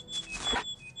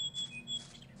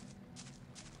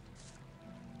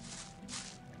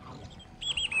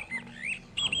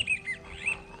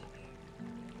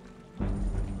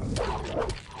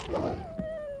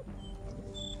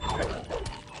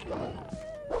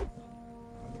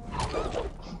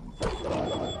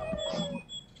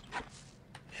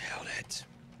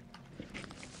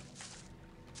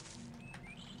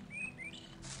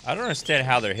 I don't understand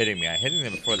how they're hitting me. I'm hitting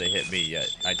them before they hit me,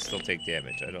 yet I'd still take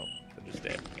damage. I don't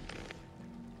understand.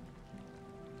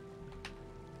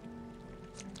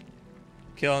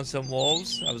 Killing some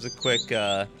wolves. That was a quick,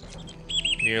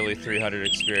 nearly 300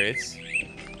 experience.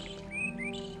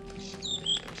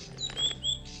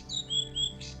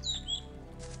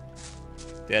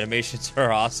 The animations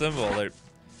are awesome. Well,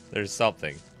 there's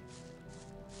something.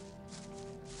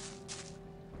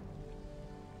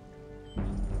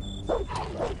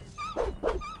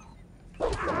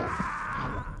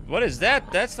 What is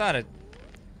that? That's not a...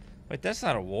 Wait, that's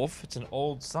not a wolf. It's an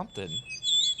old something.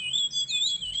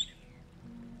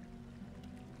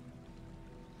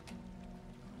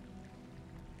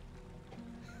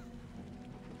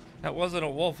 That wasn't a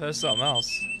wolf. That's something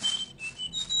else.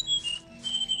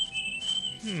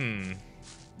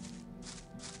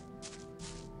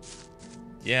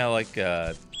 Yeah, like,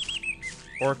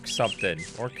 orc something.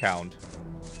 Orc hound.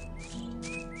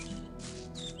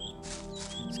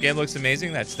 This game looks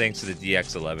amazing. That's thanks to the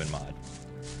DX11 mod.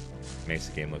 Makes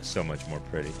the game look so much more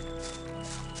pretty.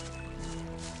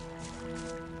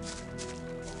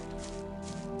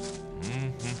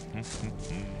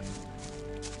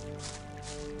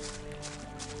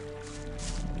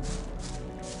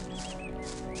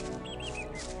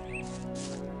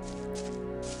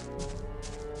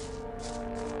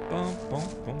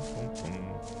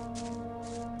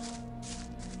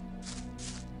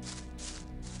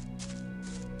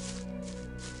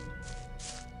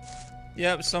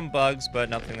 Yep, some bugs, but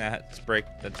nothing that's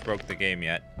broke the game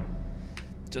yet.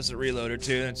 Just a reload or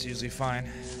two, that's usually fine.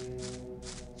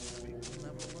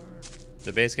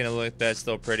 The base gonna look like that,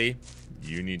 still pretty.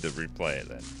 You need to replay it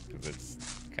then, because it's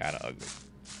kind of ugly.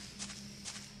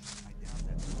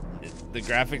 The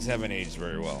graphics haven't aged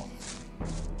very well.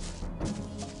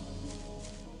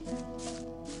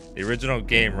 The original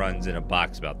game runs in a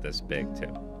box about this big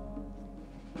too.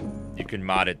 You can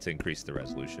mod it to increase the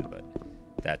resolution, but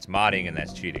that's modding and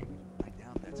that's cheating. I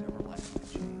doubt that's ever likely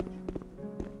to change.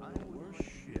 We're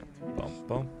shit. Boom,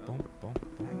 boom, boom, boom,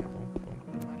 boom, boom,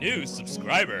 boom. New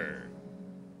subscriber.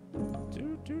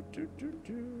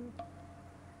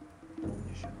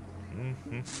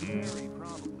 Very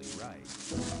probably right.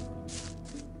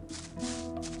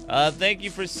 Thank you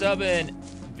for subbing,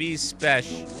 V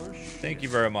Spesh. Thank you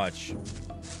very much.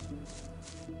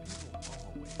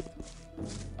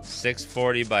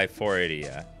 640 by 480,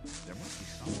 yeah.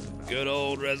 Good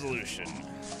old resolution.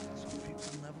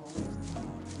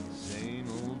 Same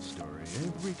old story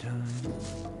every time.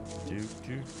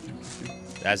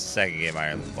 That's the second game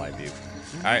I earned the fly view.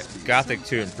 Alright, Gothic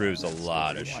 2 improves a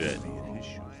lot of shit.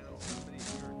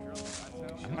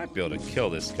 I might be able to kill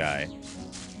this guy.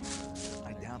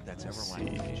 I doubt that's ever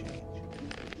likely to change.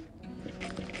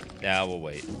 Now we'll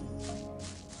wait.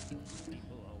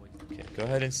 Okay, go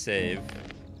ahead and save.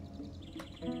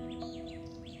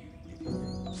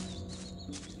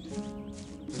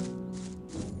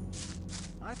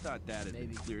 I thought that had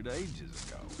been cleared ages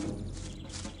ago.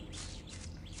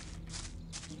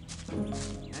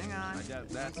 Hang on. I doubt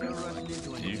that's ever rushed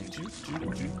into anything.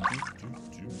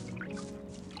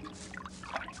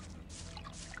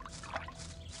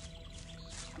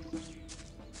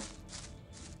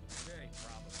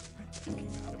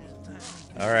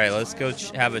 All right, let's go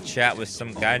have a chat with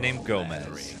some guy named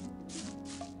Gomez.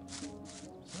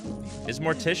 Is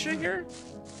Morticia here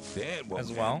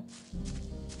as well?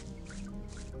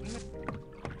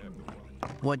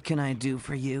 What can I do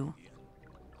for you?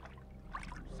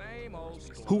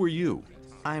 Who are you?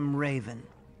 I'm Raven,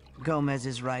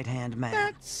 Gomez's right-hand man.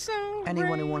 That's so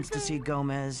Anyone who wants to see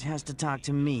Gomez has to talk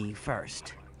to me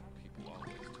first.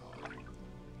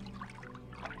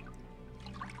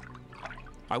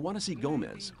 I want to see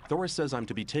Gomez. Thoris says I'm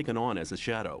to be taken on as a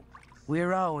shadow.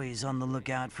 We're always on the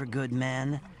lookout for good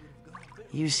men.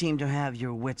 You seem to have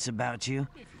your wits about you.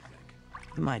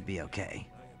 You might be okay.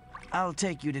 I'll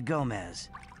take you to Gomez.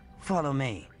 Follow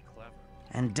me.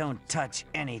 And don't touch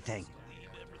anything.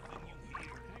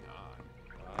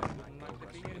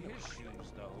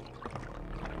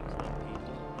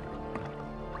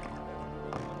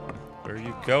 Where are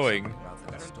you going?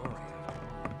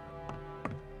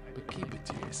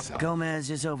 Gomez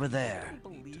is over there.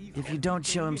 If you don't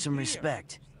show him some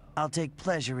respect, I'll take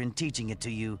pleasure in teaching it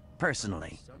to you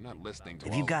personally. I'm not listening to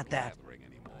Have you got that?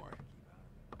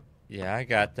 Yeah, I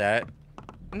got that.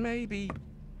 Maybe.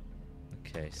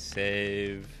 Okay,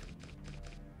 save.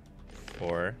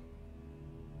 4.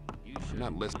 I'm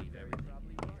not listening.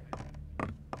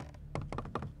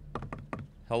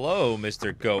 Hello,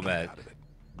 Mr. Gomez.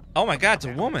 Oh my God, it's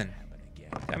a woman.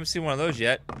 I haven't seen one of those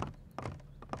yet.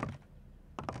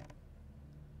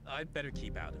 I'd better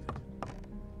keep out of it.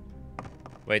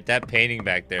 Wait, that painting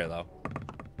back there, though.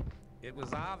 It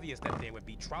was obvious that there would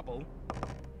be trouble.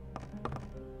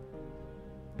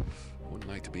 Wouldn't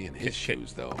like to be in his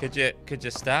shoes, though. Could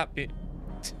you stop?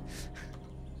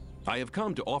 I have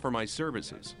come to offer my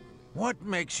services. What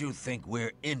makes you think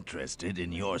we're interested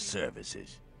in your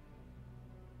services?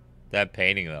 That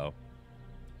painting, though.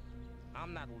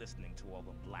 I'm not listening to all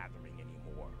the blathering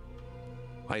anymore.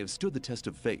 I have stood the test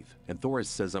of faith, and Thoris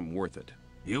says I'm worth it.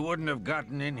 You wouldn't have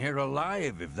gotten in here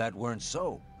alive if that weren't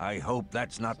so. I hope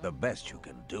that's not the best you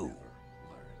can do.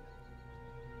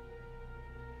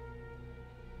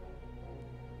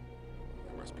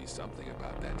 There must be something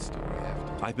about that story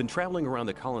after. I've been traveling around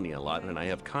the colony a lot, and I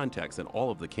have contacts in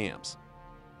all of the camps.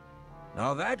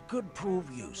 Now that could prove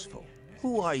useful.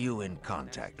 Who are you in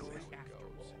contact with?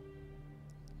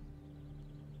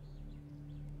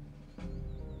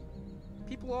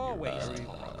 People always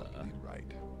Probably right.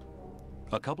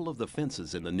 A couple of the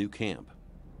fences in the new camp.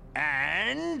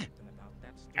 And?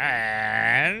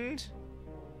 And?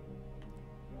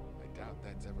 I doubt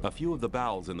that's ever. A few of the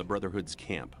bowels in the Brotherhood's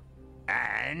camp.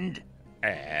 And?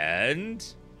 And?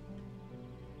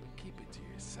 Keep it to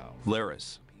yourself.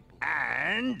 Laris.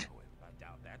 And? I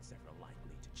doubt that's ever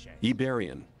likely to change.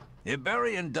 Iberian.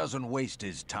 Iberian doesn't waste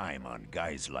his time on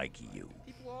guys like you.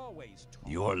 always talk.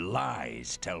 Your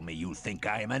lies tell me you think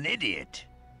I'm an idiot.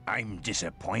 I'm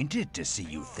disappointed to see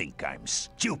you think I'm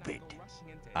stupid.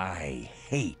 I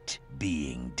hate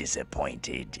being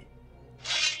disappointed.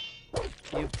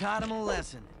 You've taught him a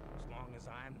lesson. As long as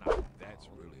I'm not. That's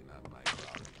really not my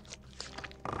problem.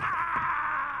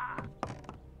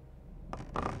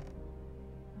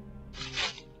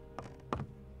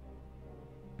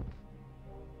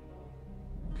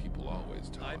 People always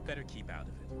talk. I'd better keep out of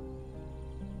it.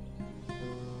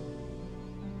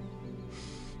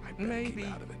 I better Maybe.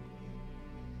 keep out of it.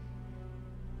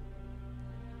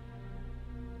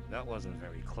 That wasn't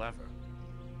very clever.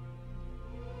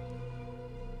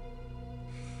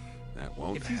 That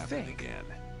won't If you happen think. again.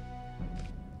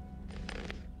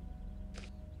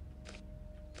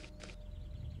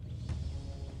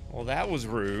 Well, that was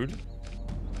rude.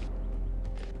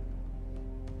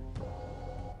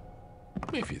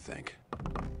 If you think.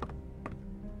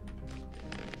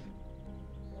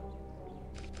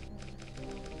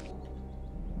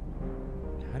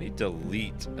 How do you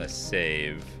delete a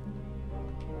save?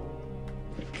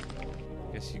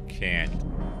 Guess you can't.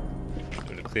 I'm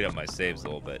gonna clean up my saves a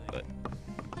little bit, but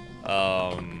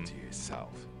To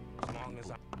yourself. As long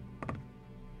as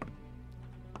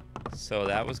so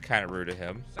that was kind of rude of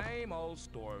him. same old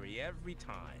story every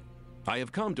time. I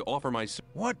have come to offer my...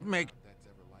 What makes... That's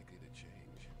ever likely to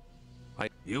change.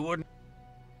 You wouldn't...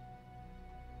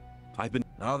 I've been...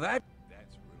 Now that...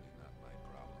 That's really not my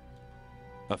problem.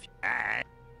 A few...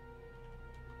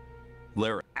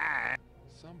 Larry...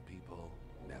 Some people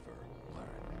never learn.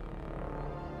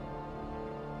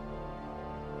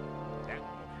 That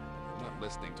won't happen. I'm not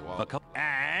listening to all. A couple...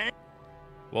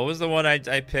 What was the one I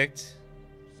picked?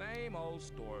 Same old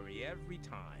story every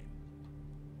time.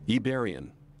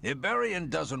 Iberian. Iberian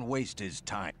doesn't waste his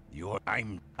time.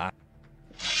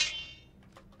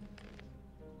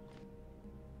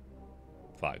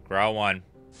 Fuck, grow one.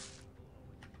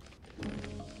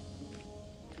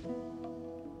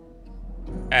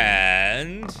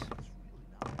 And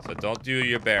so don't do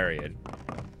your burying.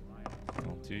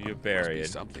 Don't do your Must be burying.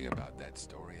 something about that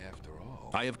story after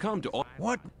all. I have come to...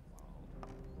 What?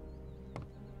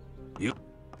 You...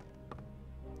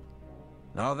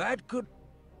 Now that could...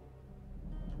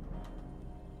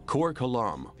 Kor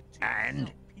Kalam.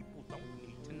 And... People don't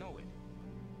need to know it.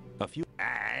 A few...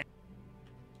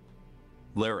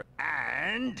 Larry.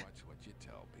 And... Watch what you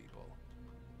tell people.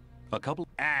 A couple...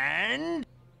 And...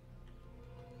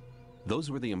 Those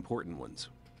were the important ones.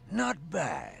 Not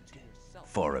bad.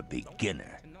 For a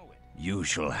beginner. You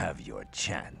shall have your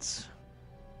chance.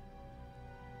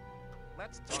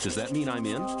 Let's talk. Does that mean I'm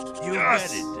in? You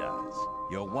bet it does.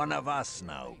 You're one of us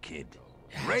now, kid.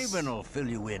 Raven will fill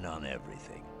you in on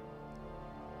everything.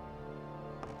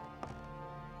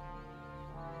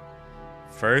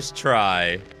 First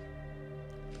try.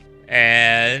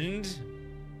 And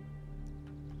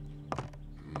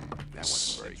That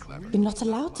wasn't very clever. You're not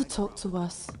allowed to talk to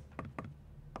us.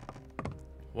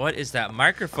 what is that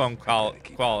microphone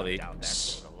quality?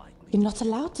 You're not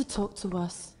allowed to talk to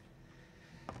us.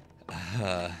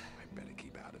 I better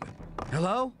keep out of it.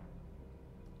 Hello?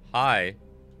 Hi.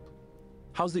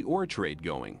 How's the ore trade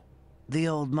going? The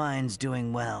old mine's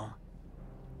doing well.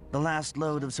 The last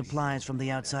load of supplies from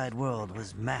the outside world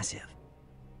was massive.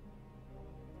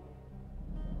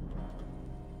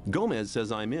 Gomez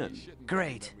says I'm in.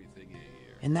 Great.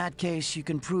 In that case, you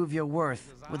can prove your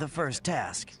worth with the first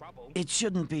task. It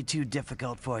shouldn't be too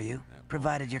difficult for you,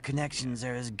 provided your connections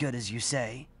are as good as you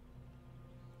say.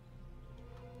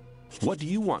 What do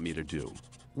you want me to do?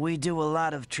 We do a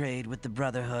lot of trade with the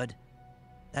Brotherhood.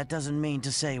 That doesn't mean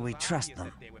to say we trust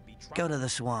them. Go to the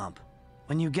swamp.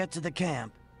 When you get to the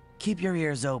camp, keep your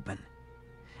ears open.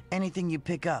 Anything you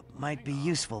pick up might be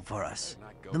useful for us.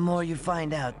 The more you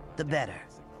find out, the better.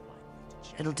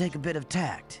 It'll take a bit of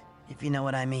tact, if you know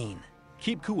what I mean.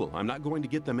 Keep cool. I'm not going to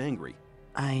get them angry.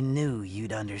 I knew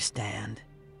you'd understand.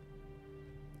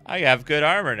 I have good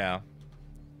armor now.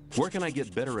 Where can I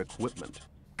get better equipment?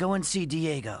 Go and see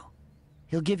Diego.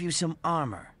 He'll give you some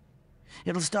armor.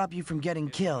 It'll stop you from getting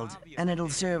killed, and it'll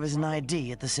serve as an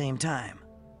ID at the same time.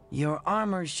 Your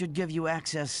armor should give you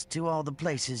access to all the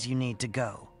places you need to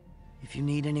go. If you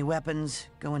need any weapons,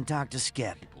 go and talk to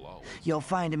Skip. You'll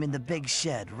find him in the big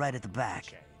shed right at the back,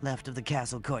 left of the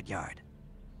castle courtyard.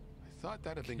 I thought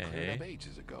that had been cleared up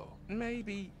ages ago.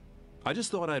 Maybe. I just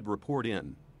thought I'd report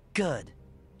in. Good.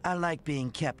 I like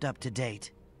being kept up to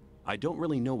date. I don't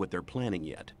really know what they're planning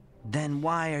yet. Then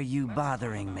why are you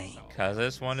bothering me? Cause I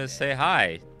just wanted to say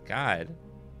hi. God.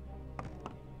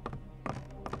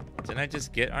 Didn't I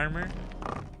just get armor?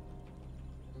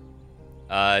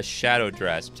 Shadow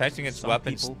Dress. Protecting its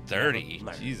weapons 30.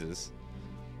 Jesus.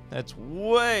 That's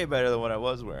way better than what I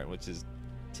was wearing, which is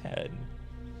 10.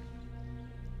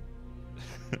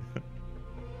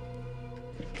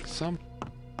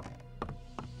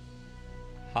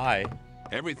 Hi.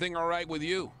 Everything all right with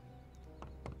you?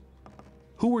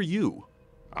 Who are you?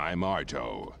 I'm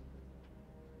Arto.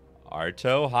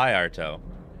 Arto? Hi, Arto.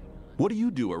 What do you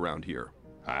do around here?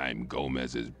 I'm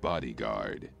Gomez's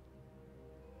bodyguard.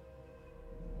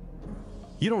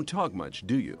 You don't talk much,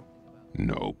 do you?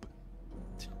 Nope.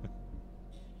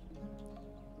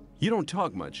 You don't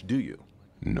talk much, do you?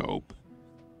 Nope.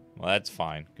 Well, that's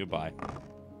fine. Goodbye.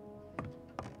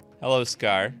 Hello,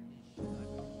 Scar.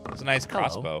 It's a nice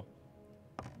crossbow.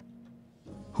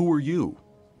 Who are you?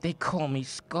 They call me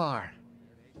Scar.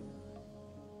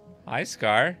 Hi,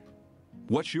 Scar.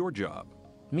 What's your job?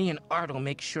 Me and Arto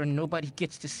make sure nobody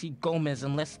gets to see Gomez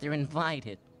unless they're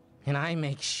invited. And I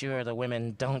make sure the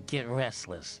women don't get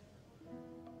restless.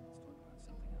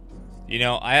 You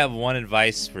know, I have one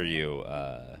advice for you,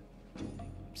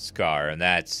 Scar, and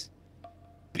that's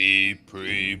be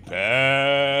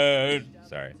prepared.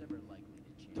 Sorry.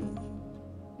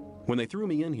 When they threw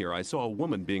me in here, I saw a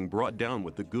woman being brought down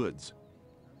with the goods.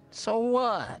 So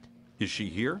what? Is she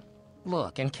here?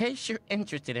 Look, in case you're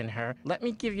interested in her, let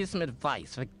me give you some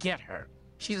advice. Forget her.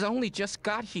 She's only just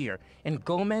got here, and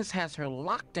Gomez has her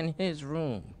locked in his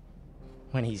room.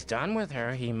 When he's done with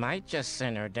her, he might just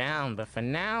send her down, but for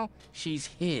now, she's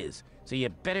his, so you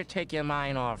better take your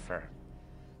mind off her.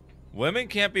 Women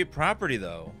can't be property,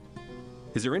 though.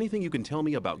 Is there anything you can tell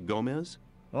me about Gomez?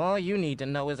 All you need to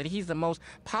know is that he's the most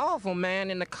powerful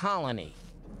man in the colony.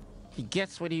 He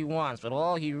gets what he wants, but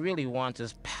all he really wants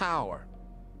is power.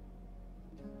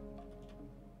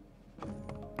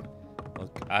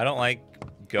 Look, I don't like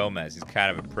Gomez. He's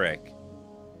kind of a prick.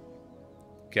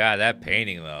 God, that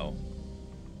painting, though.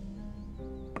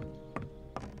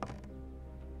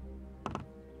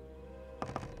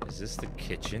 Is this the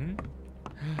kitchen?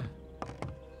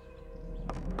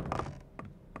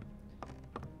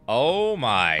 Oh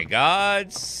my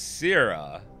God,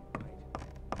 Sierra.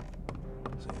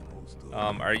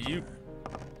 Are you?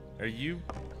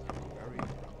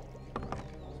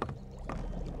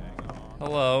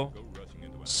 Hello.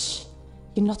 Shh.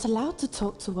 You're not allowed to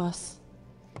talk to us.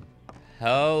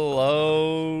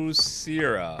 Hello,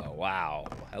 Sierra. Wow.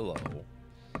 Hello.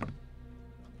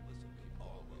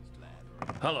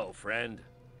 Hello, friend.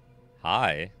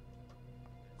 Hi.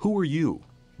 Who are you?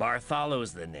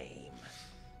 Bartholow's the name.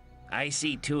 I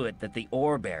see to it that the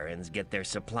ore barons get their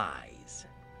supplies.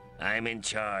 I'm in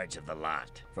charge of the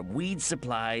lot, from weed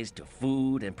supplies to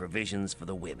food and provisions for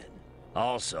the women.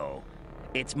 Also,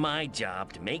 it's my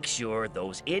job to make sure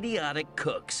those idiotic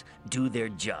cooks do their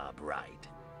job right.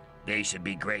 They should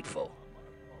be grateful.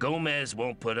 Gomez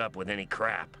won't put up with any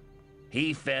crap.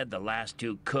 He fed the last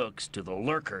 2 cooks to the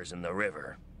lurkers in the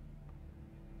river.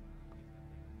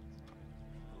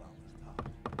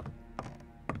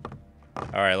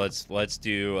 All right, let's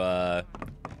do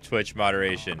Twitch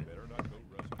moderation.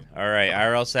 All right,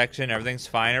 IRL section, everything's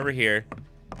fine over here.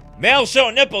 Male show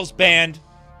nipples banned.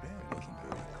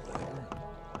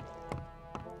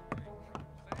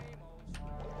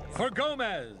 For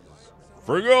Gomez.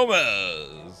 For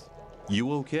Gomez.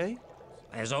 You okay?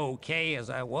 As okay as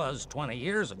I was 20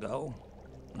 years ago.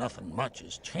 Nothing much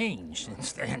has changed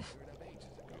since then.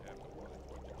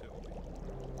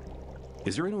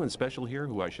 Is there anyone special here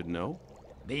who I should know?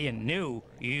 Being new,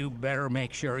 you better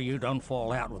make sure you don't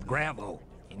fall out with Gravo.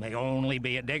 He may only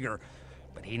be a digger,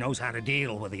 but he knows how to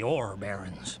deal with the ore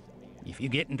barons. If you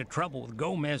get into trouble with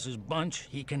Gomez's bunch,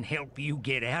 he can help you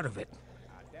get out of it.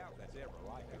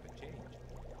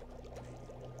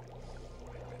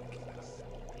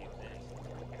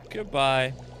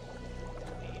 Goodbye.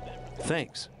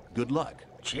 Thanks. Good luck.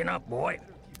 Chin up, boy.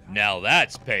 Now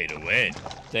that's pay to win.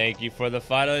 Thank you for the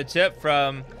final tip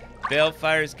from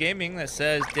Balefires Gaming that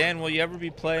says, Dan, will you ever be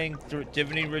playing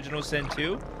Divinity Original Sin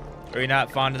 2? Or are you not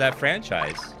fond of that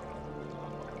franchise?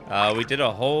 We did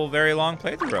a whole very long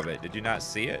playthrough of it. Did you not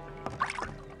see it?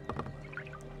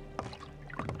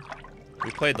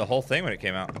 We played the whole thing when it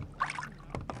came out.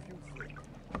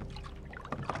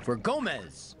 For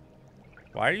Gomez.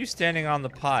 Why are you standing on the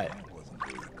pot?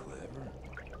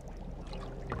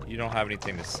 You don't have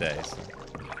anything to say. So.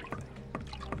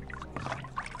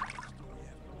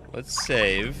 Let's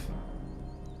save.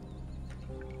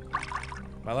 Am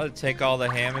I allowed to take all the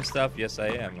ham and stuff? Yes, I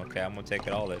am. Okay, I'm gonna take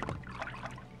it all then.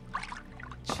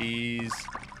 Cheese.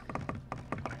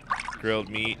 Grilled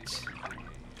meat.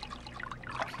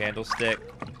 Candlestick.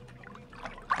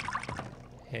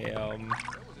 Ham.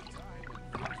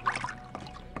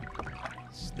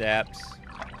 Snaps.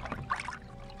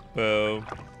 Boom.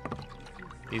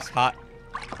 He's hot.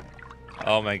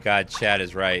 Oh my god, Chad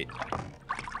is right.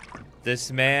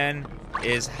 This man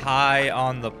is high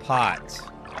on the pot.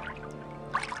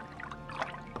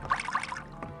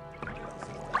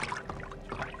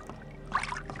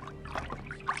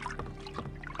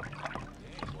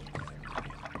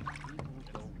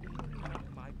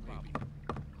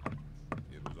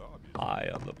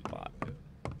 High on the pot.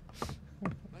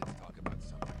 Let's talk about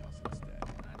something else instead.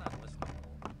 I'm not listening.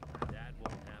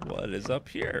 What is up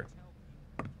here?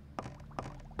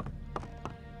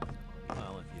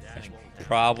 Well, if you think.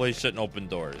 Probably shouldn't open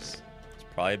doors. It's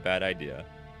probably a bad idea.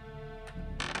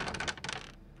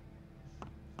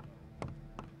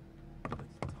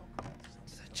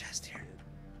 There's a chest here.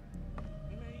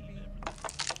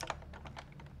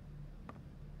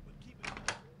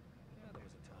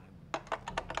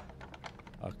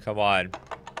 Oh, come on.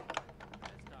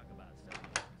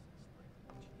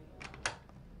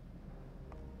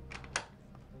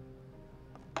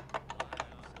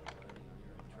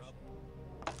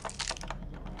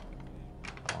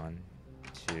 One,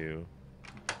 two,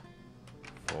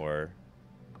 four.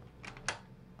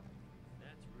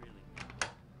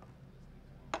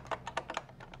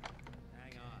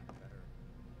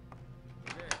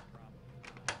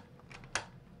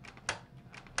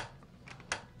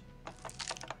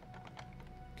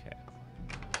 Okay.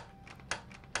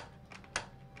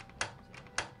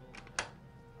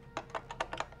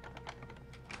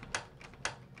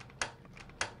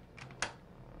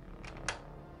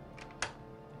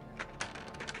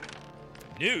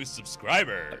 New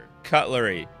subscriber.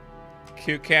 Cutlery.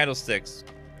 Cute candlesticks.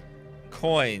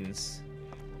 Coins.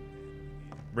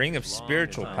 Ring of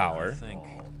spiritual power.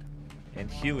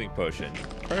 And healing potion.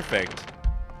 Perfect.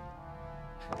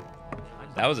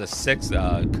 That was a 6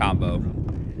 combo.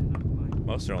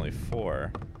 Most are only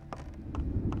 4.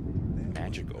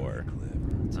 Magic ore.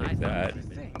 Take that.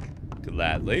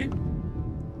 Gladly.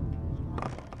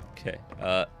 Okay.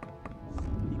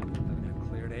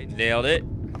 Nailed it.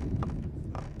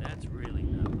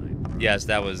 Yes,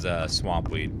 that was swamp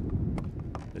weed.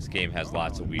 This game has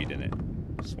lots of weed in it.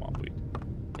 Swamp weed.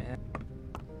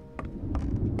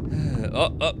 Oh,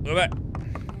 go back.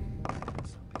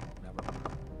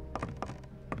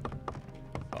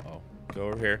 Uh-oh. Go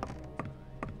over here.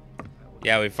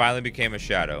 Yeah, we finally became a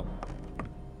shadow.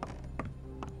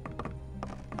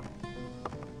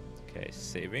 Okay,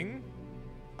 saving.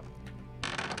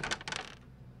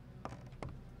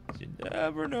 You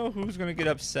never know who's gonna get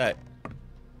upset.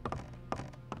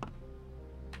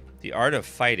 The art of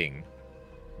fighting.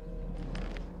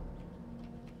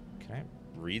 Can I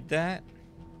read that?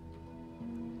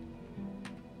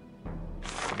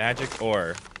 Magic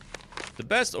ore. The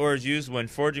best ores used when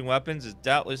forging weapons is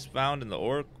doubtless found in the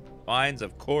ore mines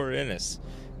of Corinus.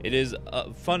 It is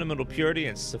of fundamental purity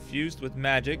and suffused with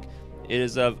magic. It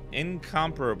is of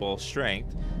incomparable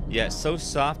strength, yet so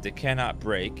soft it cannot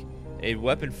break. A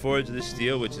weapon forged of this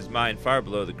steel, which is mined far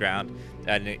below the ground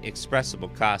at an inexpressible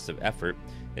cost of effort,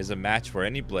 is a match for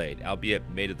any blade, albeit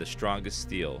made of the strongest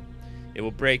steel. It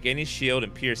will break any shield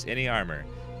and pierce any armor.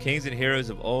 Kings and heroes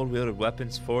of old wielded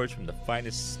weapons forged from the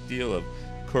finest steel of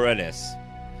Corinus,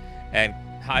 and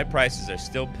high prices are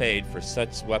still paid for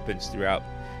such weapons throughout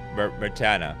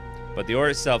Mertana. But the ore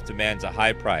itself demands a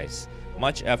high price.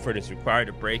 Much effort is required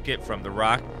to break it from the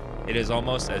rock. It is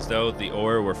almost as though the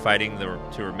ore were fighting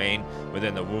to remain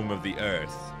within the womb of the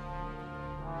earth.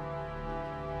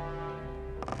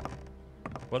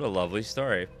 What a lovely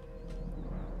story.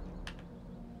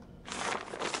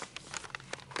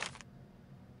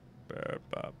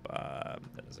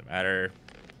 That doesn't matter.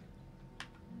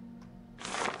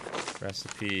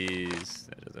 Recipes,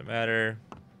 that doesn't matter.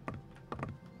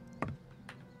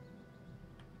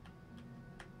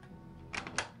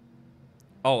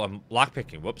 Oh, I'm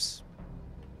lockpicking. Whoops.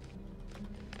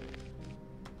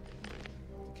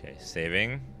 Okay,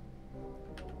 saving.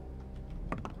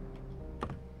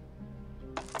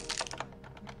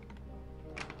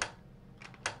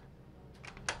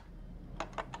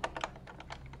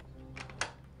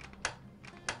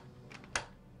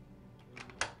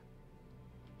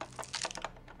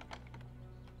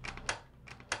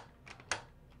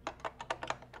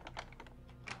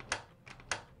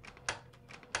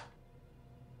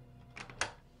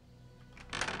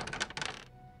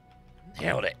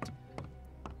 Nailed it.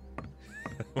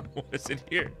 What is in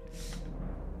here?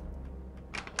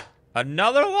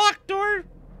 Another locked door?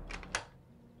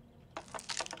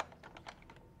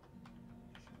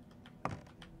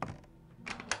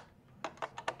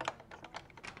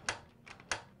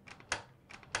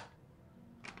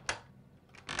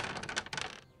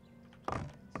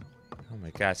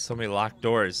 God, so many locked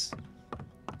doors.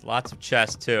 Lots of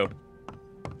chests, too.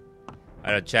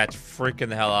 I know chat's freaking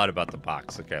the hell out about the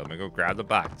box. Okay, let me go grab the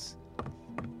box.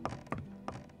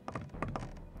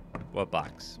 What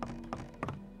box?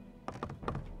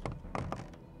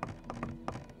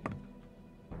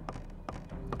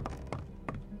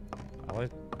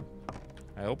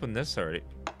 I opened this already.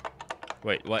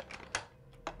 Wait, what?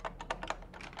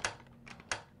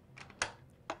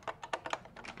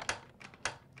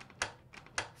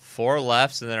 Four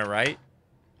lefts and then a right?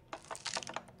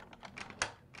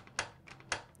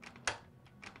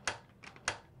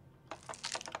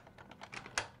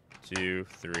 Two,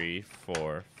 three,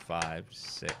 4, 5,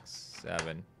 6,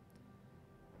 7,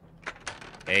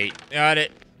 8. Got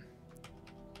it.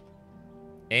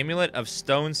 Amulet of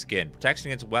Stone Skin. Protection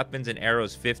against weapons and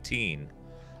arrows 15.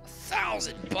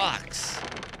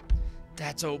 $1,000.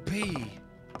 That's OP.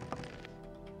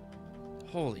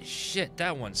 Holy shit,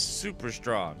 that one's super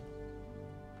strong.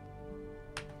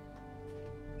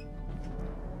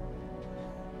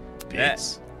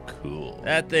 It's cool.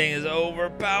 That thing is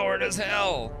overpowered as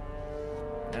hell.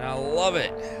 And I love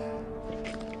it.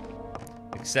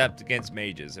 Except against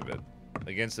mages.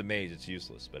 Against the mage, it's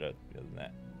useless. But other than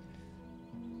that.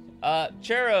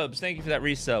 Cherubs, thank you for that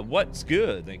resub. What's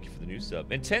good? Thank you for the new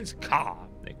sub. Intense Ka,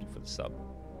 thank you for the sub.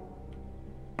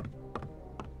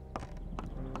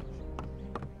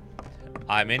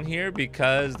 I'm in here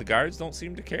because the guards don't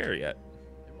seem to care yet.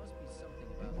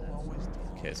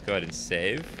 Okay, let's go ahead and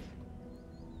save.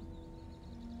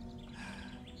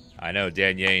 I know,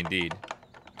 Danier, indeed.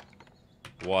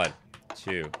 1,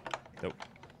 2. Nope.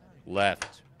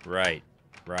 Left, right,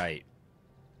 right,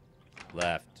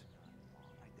 left.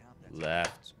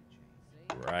 Left,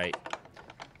 right,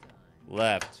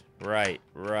 left, right,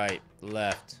 right,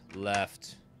 left,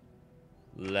 left,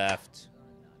 left,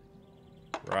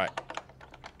 right,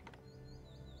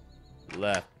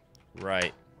 left,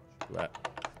 right, left,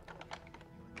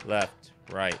 left,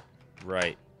 right,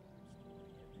 right,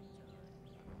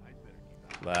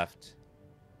 left,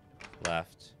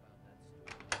 left,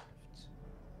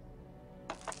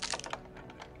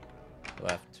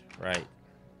 left, right.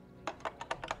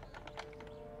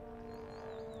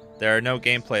 There are no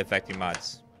gameplay affecting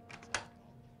mods.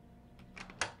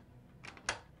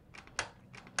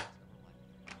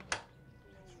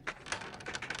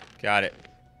 Got it.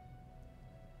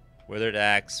 Withered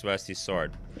Axe, Rusty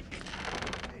Sword.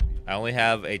 I only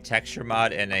have a texture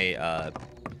mod and a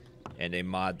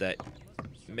mod that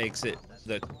makes it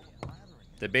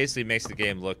that basically makes the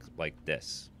game look like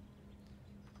this.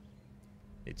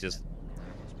 It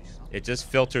just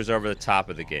filters over the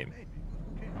top of the game.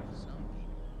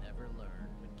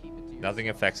 Nothing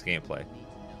affects gameplay.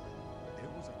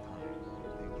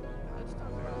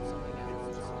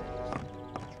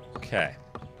 Okay.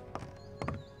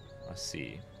 Let's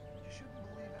see.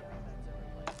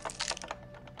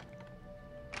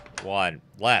 1.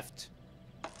 Left.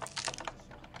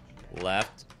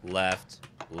 Left, left,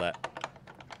 left.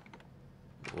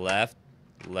 Left,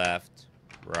 left,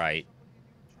 right.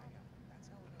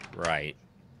 Right.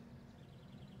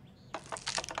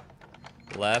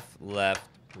 Left, left.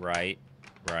 Right,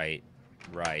 right,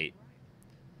 right,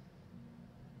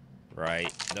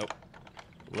 right, nope.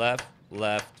 Left,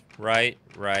 left, right,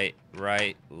 right,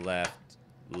 right, left,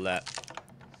 left.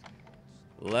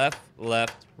 Left,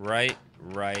 left, right,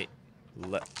 right,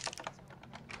 left.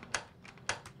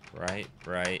 Right,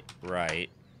 right, right.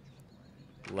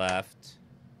 Left.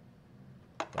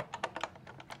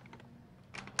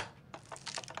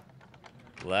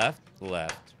 Left,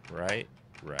 left, right,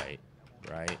 right,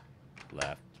 right.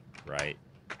 Left, right,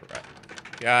 right.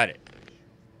 Got it.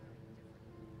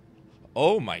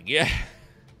 Oh my god.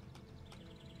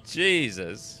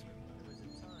 Jesus.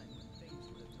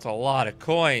 It's a lot of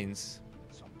coins.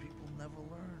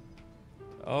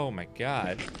 Oh my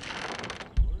god.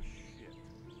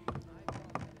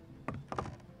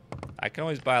 I can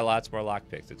always buy lots more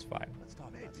lockpicks, it's fine.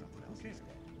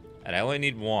 And I only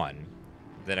need 1.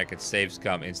 Then I could save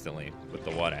scum instantly with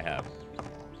the 1 I have.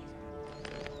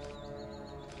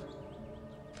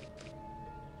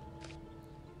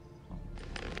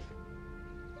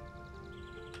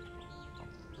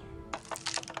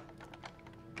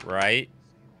 Right.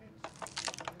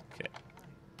 Okay.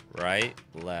 Right,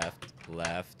 left,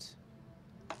 left.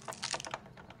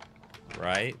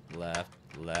 Right, left,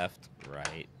 left,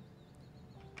 right.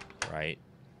 Right.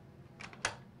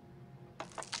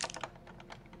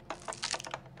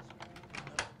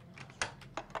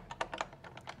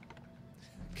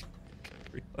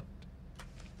 Reload.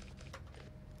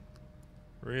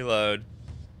 Reload.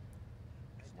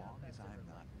 As long as I'm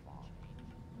not followed.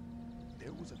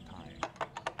 There was a time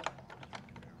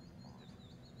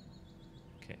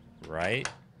Right.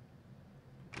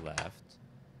 Left.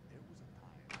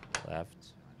 Left.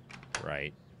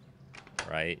 Right.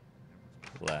 Right.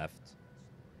 Left.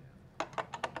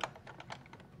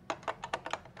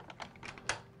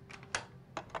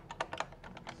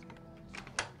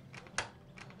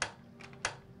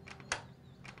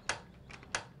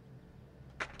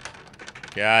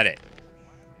 Got it.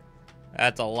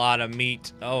 That's a lot of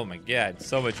meat. Oh my god,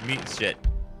 so much meat and shit.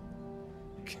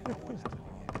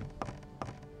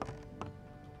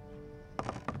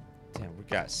 Damn, we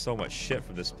got so much shit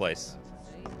from this place.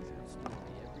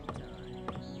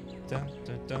 Dun,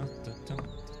 dun, dun, dun, dun,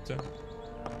 dun.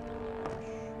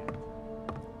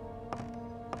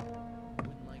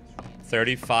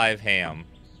 $35 ham.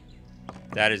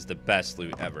 That is the best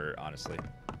loot ever, honestly.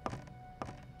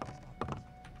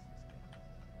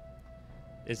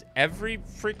 Is every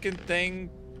freaking thing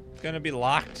gonna be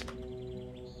locked?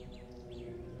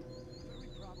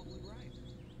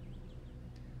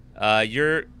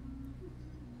 You're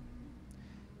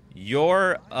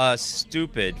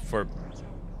stupid for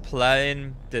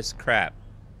playing this crap.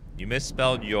 You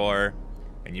misspelled your,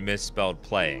 and you misspelled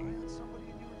playing.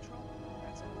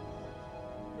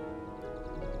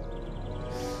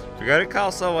 If you're gonna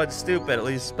call someone stupid, at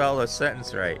least spell the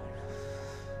sentence right.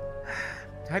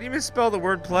 How do you misspell the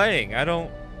word playing? I don't...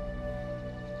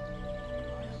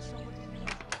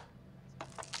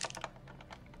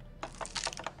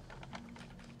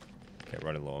 Okay,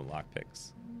 running low on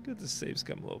lockpicks. Good, the saves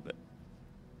come a little bit.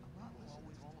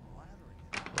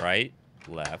 Right,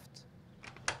 left.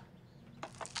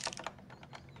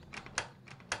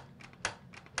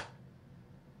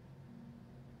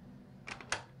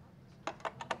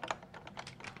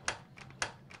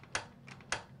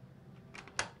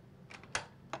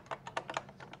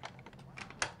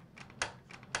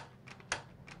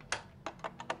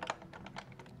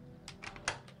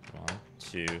 One,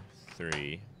 two,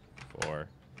 three, four.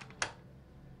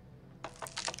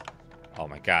 Oh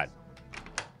my god.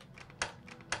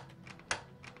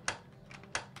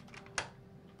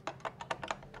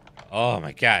 Oh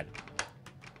my god.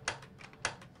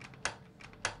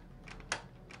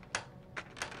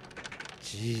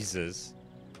 Jesus.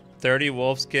 30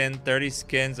 wolfskin, 30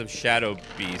 skins of shadow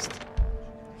beast.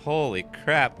 Holy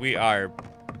crap, we are...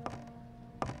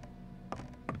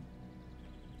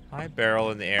 High barrel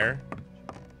in the air.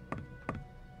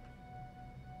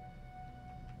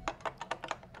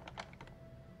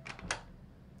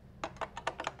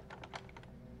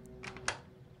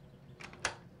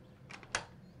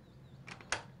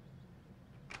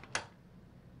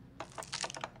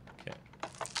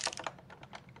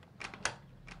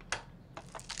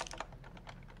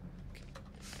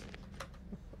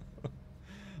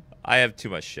 I have too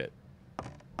much shit.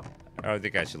 I don't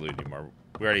think I should loot anymore.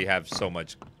 We already have so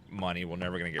much money. We're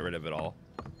never going to get rid of it all.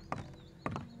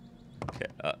 Okay,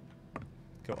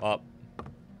 go up.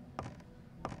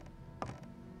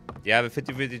 You have a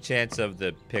 50-50 chance of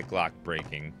the pick lock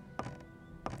breaking.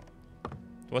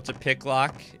 What's a pick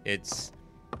lock? It's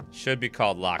should be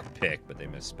called lock pick, but they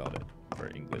misspelled it for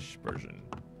English version.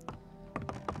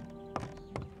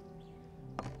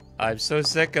 I'm so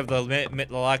sick of the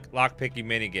lock-picking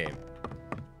minigame.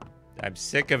 I'm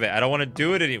sick of it. I don't want to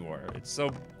do it anymore. It's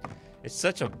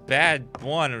such a bad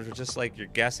one. It's just like you're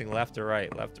guessing left or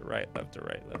right, left or right, left or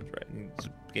right, left or right. It's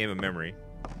a game of memory.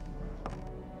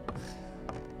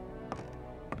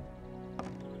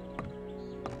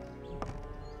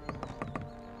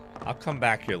 I'll come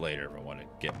back here later if I want to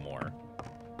get more.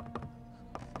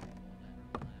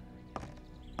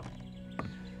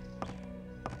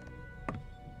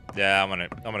 Yeah, I'm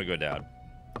gonna go down.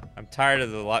 I'm tired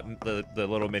of the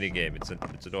little mini game. It's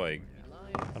annoying.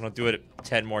 I don't do it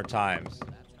 10 more times.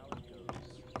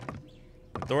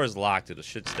 The door is locked. It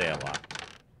should stay unlocked.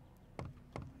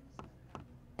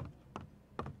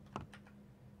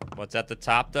 What's at the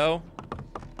top though?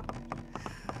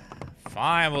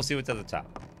 Fine, we'll see what's at the top.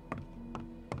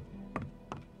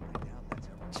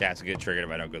 Chats will get triggered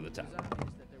if I don't go to the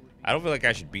top. I don't feel like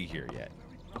I should be here yet.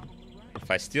 If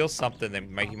I steal something,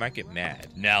 then he might get mad.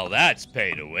 Now that's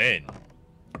pay to win.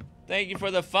 Thank you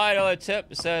for the $5 tip.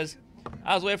 It says,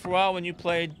 I was waiting for a while when you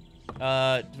played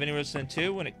Divinity Original Sin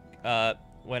 2.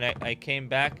 When I came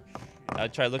back, I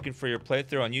tried looking for your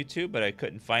playthrough on YouTube, but I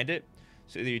couldn't find it.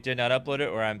 So either you did not upload it,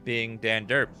 or I'm being Dan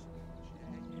Derp.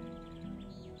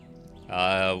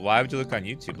 Why would you look on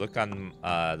YouTube? Look on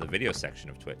the video section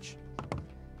of Twitch.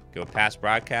 Go past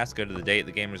broadcast, go to the date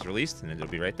the game was released, and it'll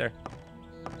be right there.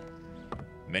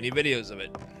 Many videos of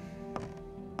it.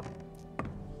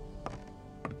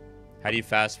 How do you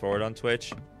fast forward on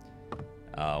Twitch?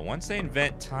 Once they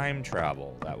invent time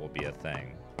travel, that will be a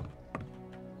thing.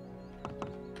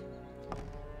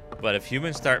 But if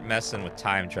humans start messing with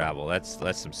time travel, that's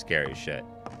some scary shit.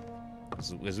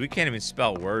 Because we can't even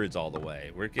spell words all the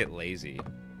way. We get lazy.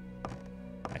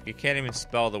 Like, you can't even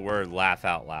spell the word laugh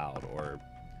out loud or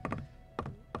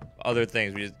other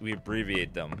things. We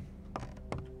abbreviate them.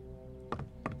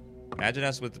 Imagine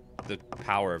us with the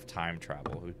power of time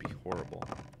travel. It would be horrible.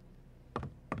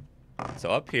 So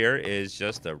up here is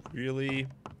just a really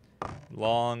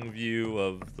long view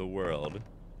of the world.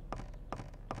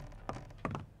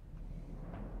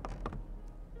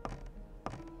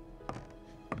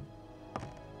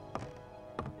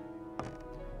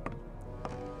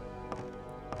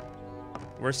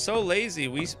 We're so lazy,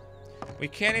 we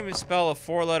can't even spell a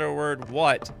 4-letter word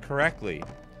what correctly.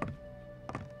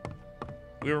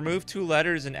 We removed 2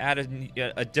 letters and added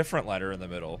a different letter in the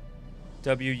middle.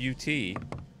 W-U-T.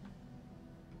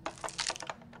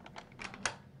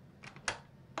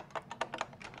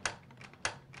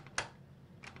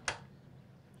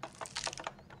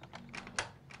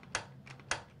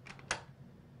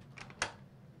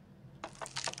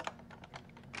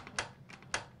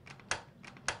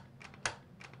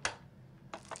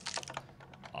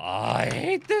 I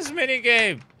hate this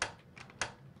minigame.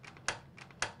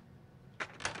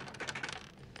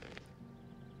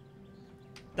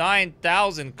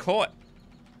 9,000 coin.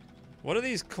 What are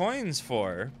these coins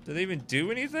for? Do they even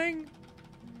do anything?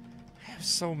 I have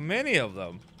so many of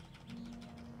them.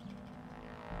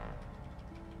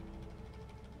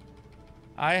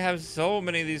 I have so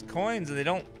many of these coins and they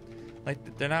don't,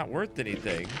 like, they're not worth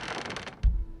anything.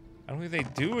 I don't think they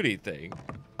do anything.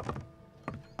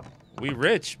 We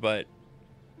rich, but...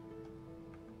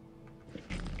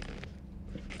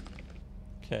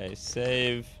 Okay,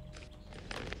 save.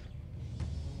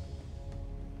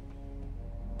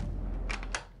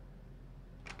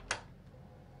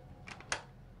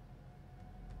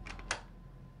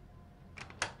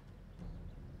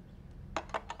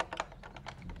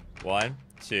 One,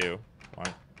 two,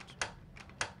 one.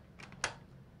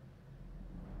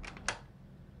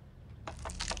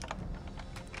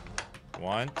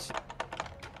 One,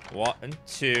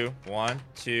 two,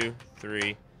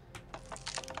 three.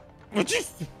 What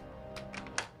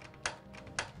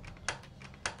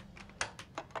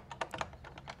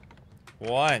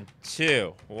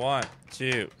you? One,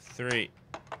 two, three.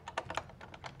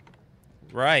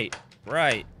 Right,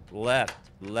 left,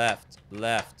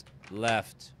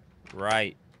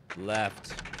 right,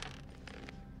 left.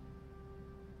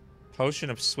 Potion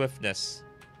of swiftness.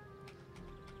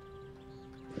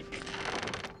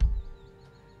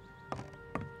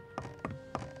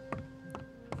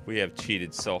 We have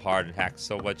cheated so hard and hacked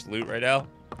so much loot right now.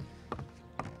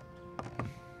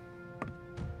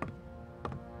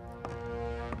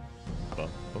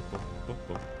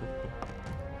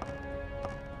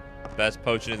 Best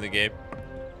potion in the game.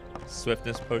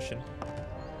 Swiftness potion.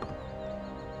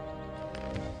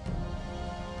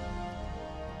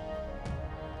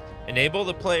 Enable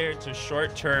the player to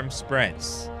short-term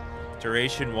sprints.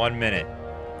 Duration 1 minute.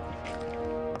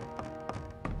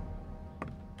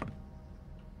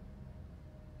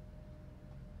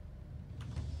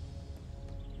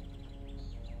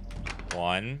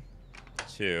 One,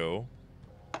 two.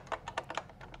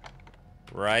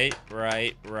 Right.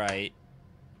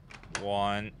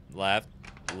 One, left.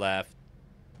 Right.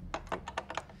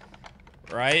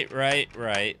 Left,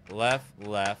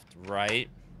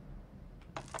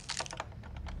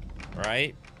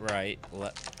 right. Right, left.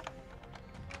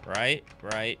 Right,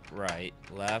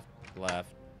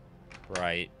 left,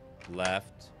 right,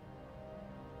 left.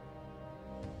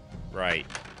 Right.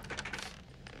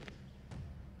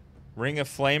 Ring of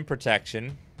flame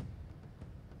protection.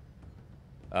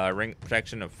 Ring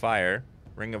protection of fire.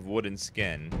 Ring of wood and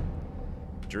skin.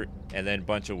 And then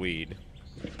bunch of weed.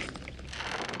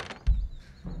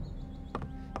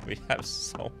 We have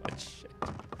so much shit.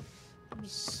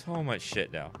 So much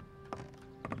shit now.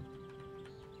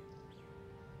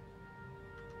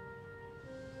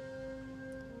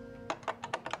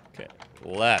 Okay,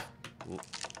 left.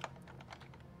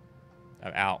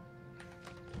 I'm out.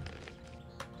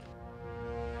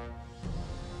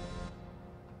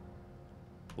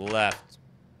 Left.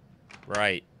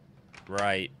 Right.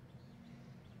 Left.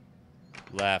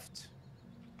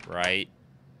 Right.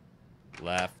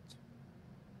 Left.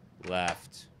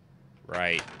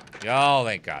 Right. Oh,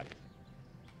 thank God.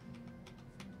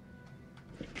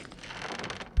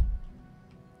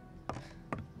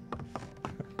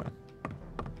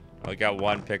 I got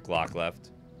one pick lock left.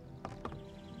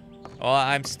 Well,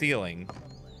 I'm stealing.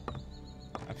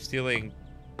 I'm stealing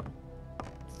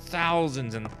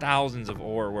thousands and thousands of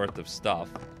ore worth of stuff.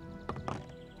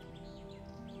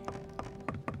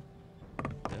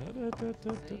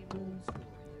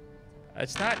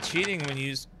 It's not cheating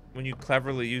when you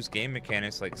cleverly use game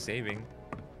mechanics like saving.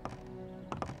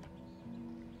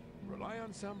 Rely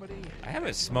on somebody. I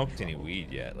haven't smoked any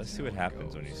weed yet. Let's see what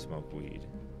happens when you smoke weed.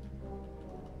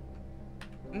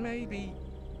 Maybe.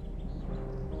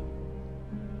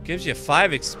 Gives you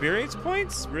 5 experience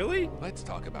points? Really? Let's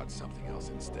talk about something else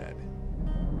instead.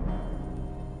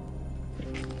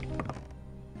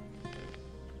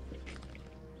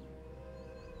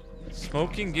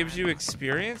 Smoking gives you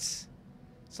experience?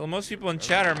 So most people in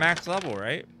chat are max level,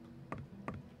 right?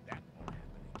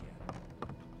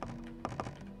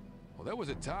 Well, there was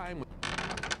a time when...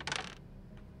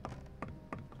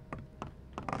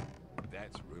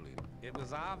 That's really... It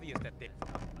was obvious that they...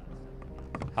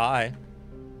 Hi.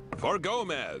 For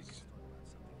Gomez.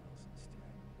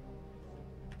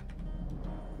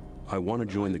 I want to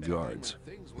join the guards.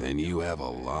 Then you have a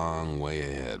long way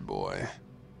ahead, boy.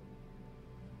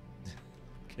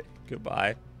 Okay,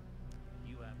 goodbye.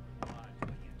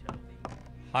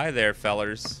 Hi there,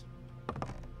 fellers.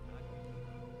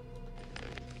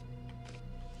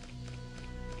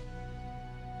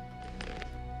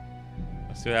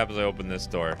 Let's see what happens when I open this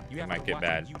door. It might get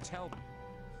bad.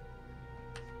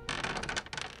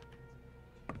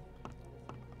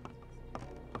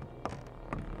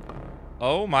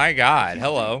 Oh my god,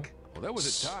 hello. Well, there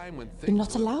was a time when You're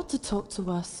not allowed to talk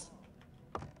to us.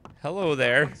 Hello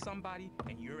there. Somebody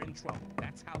and you're in trouble.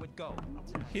 That's how it goes.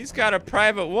 He's got a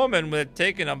private woman with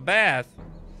taking a bath.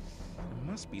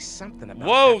 There must be something about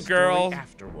Whoa, that girl. story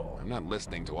after all. I'm not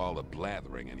listening to all the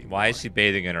blathering anymore. Why is she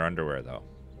bathing in her underwear, though?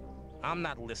 I'm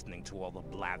not listening to all the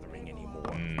blathering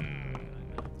anymore.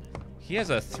 He has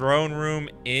a throne room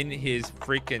in his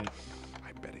freaking...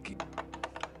 I better keep...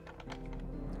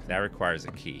 That requires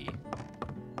a key.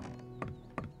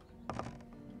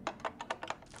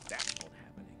 That won't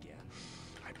happen again.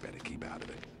 I better keep out of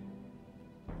it.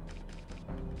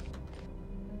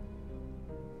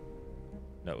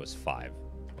 No, it was 5.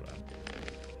 Hold on.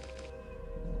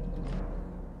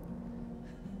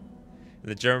 In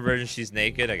the German version, she's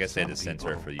naked. I guess they had to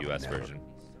censor it for the US version.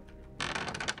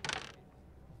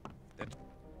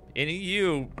 In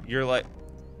EU, you're like...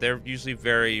 They're usually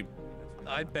very...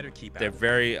 I'd better keep out. They're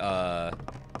very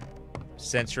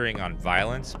censoring on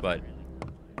violence, but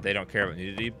they don't care about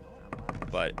nudity.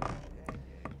 But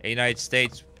in the United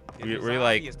States, we're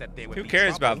like, who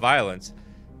cares about violence?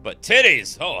 But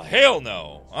titties? Oh, hell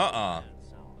no.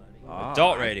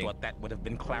 Adult rating. I thought that would have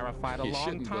been clarified a You long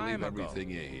shouldn't time believe ago. everything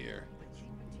you hear.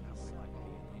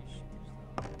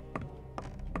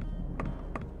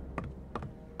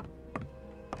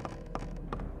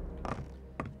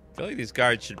 I feel like these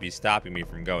guards should be stopping me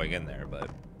from going in there, but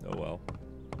oh well.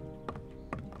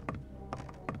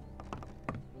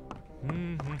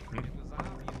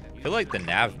 I feel like the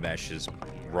nav mesh is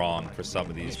wrong for some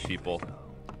of these people.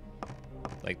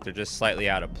 Like they're just slightly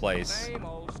out of place. Same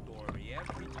old story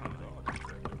every time.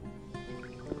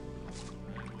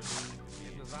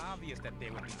 It was obvious that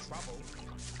there would be trouble.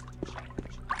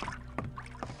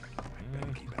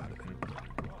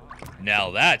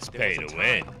 Now that's pay to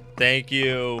win. Thank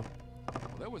you.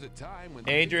 Well, there was a time when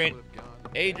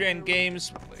Adrian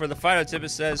Games for the final tip, it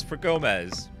says for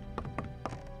Gomez.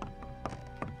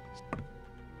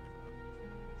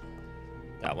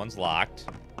 That one's locked.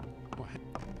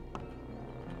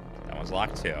 That one's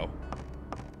locked too.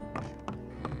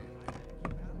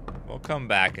 We'll come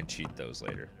back and cheat those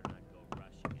later.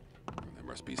 There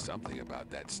must be something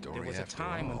about that story. There was a after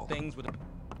time all. when things would.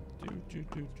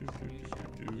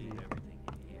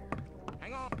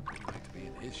 Hang on. I'd like to be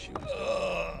in his shoes.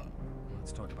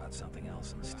 Let's talk about something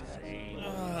else instead.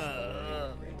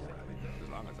 As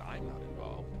long as I'm not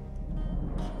involved.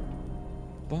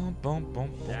 Bum, bum,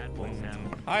 bum, bum, bum.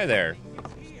 Hi there.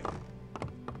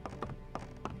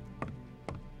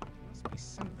 Must be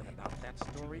something about that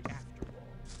story after all.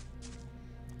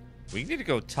 We need to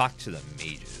go talk to the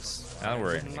mages. Now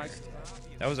we're in here.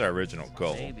 That was our original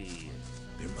goal.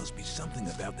 There must be something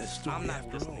about that story I'm not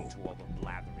after listening all. to all the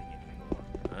blathering anymore.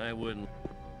 I wouldn't.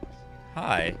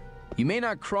 Hi. You may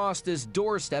not cross this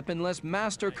doorstep unless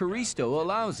Master Caristo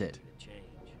allows it.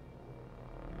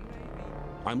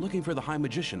 I'm looking for the High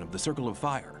Magician of the Circle of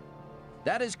Fire.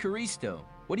 That is Caristo.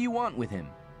 What do you want with him?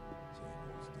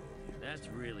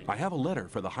 I have a letter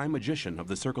for the High Magician of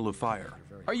the Circle of Fire.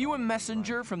 Are you a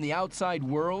messenger from the outside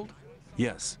world?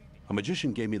 Yes, a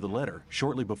magician gave me the letter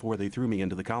shortly before they threw me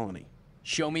into the colony.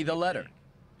 Show me the letter.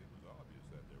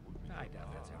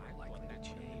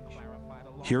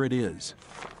 Here it is.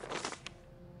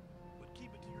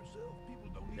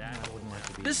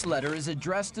 This letter is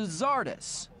addressed to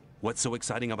Zardus. What's so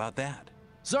exciting about that?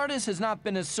 Zardis has not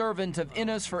been a servant of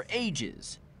Innos for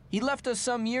ages. He left us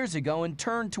some years ago and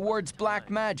turned towards black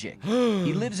magic.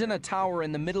 He lives in a tower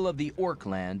in the middle of the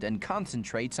Orkland and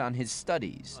concentrates on his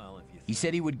studies. He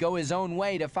said he would go his own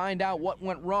way to find out what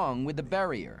went wrong with the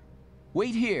barrier.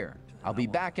 Wait here. I'll be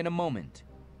back in a moment.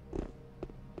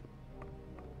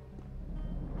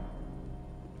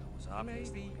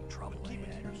 Obviously trouble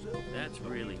ahead. That's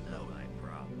really not my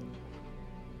problem.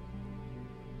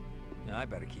 I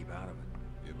better keep out of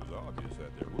it. It was obvious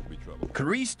that there would be trouble.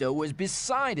 Caristo was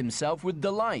beside himself with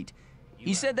delight.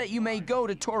 He said that you may go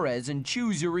to Torres and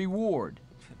choose your reward.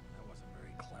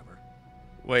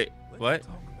 Wait, what?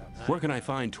 Where can I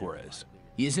find Torres?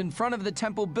 He is in front of the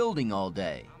temple building all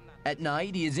day. At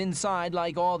night, he is inside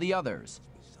like all the others.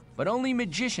 But only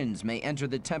magicians may enter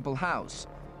the temple house,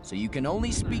 so you can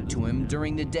only speak to him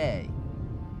during the day.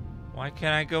 Why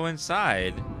can't I go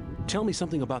inside? Tell me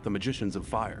something about the Magicians of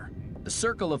Fire. The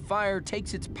Circle of Fire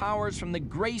takes its powers from the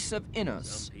grace of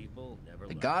Innos.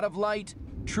 The God of Light,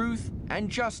 Truth, and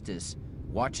Justice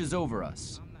watches over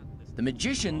us. The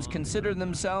magicians consider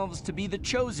themselves to be the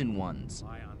chosen ones,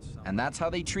 and that's how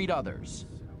they treat others.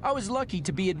 I was lucky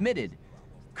to be admitted.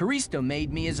 Caristo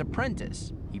made me his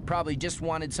apprentice. He probably just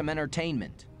wanted some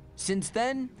entertainment. Since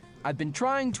then, I've been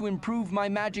trying to improve my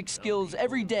magic skills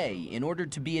every day in order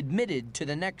to be admitted to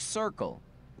the next circle.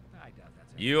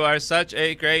 You are such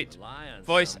a great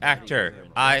voice actor.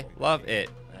 I love it.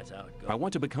 I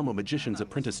want to become a magician's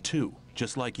apprentice too,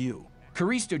 just like you.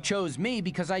 Caristo chose me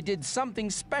because I did something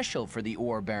special for the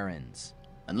Ore Barons.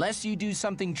 Unless you do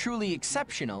something truly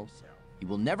exceptional, he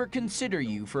will never consider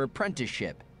you for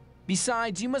apprenticeship.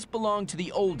 Besides, you must belong to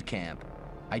the old camp.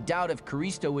 I doubt if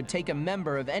Caristo would take a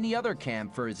member of any other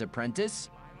camp for his apprentice.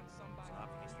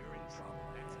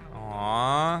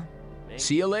 Aww.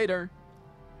 See you later.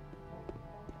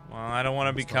 Well, I don't want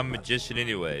to become a magician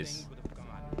anyways.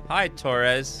 Hi,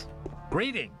 Torres.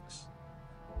 Greetings.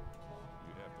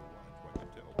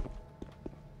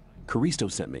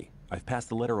 Caristo sent me. I've passed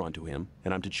the letter on to him,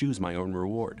 and I'm to choose my own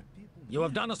reward. You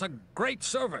have done us a great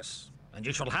service, and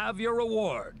you shall have your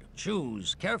reward.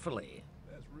 Choose carefully.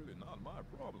 That's really not my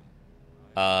problem.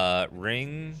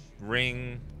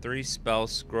 Ring, 3 spell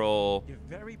scroll,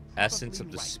 Essence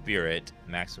of the Spirit,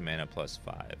 maximum mana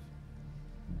 +5.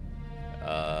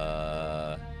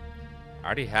 I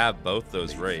already have both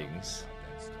those rings.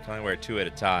 I can only wear 2 at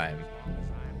a time.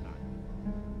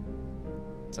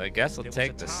 So I guess I'll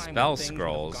take the spell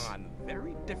scrolls.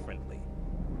 Very differently.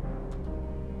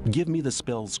 Give me the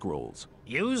spell scrolls.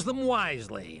 Use them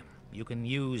wisely. You can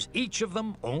use each of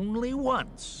them only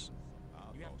once.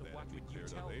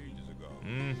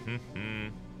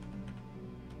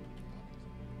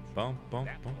 Bum, bum,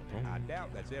 bum, bum. I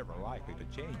doubt that's ever likely to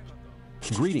change.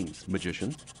 Greetings,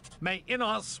 magician. May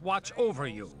Innos watch over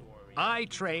you. I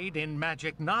trade in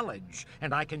magic knowledge,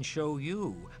 and I can show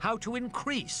you how to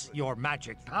increase your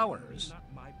magic powers.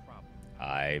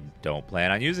 I don't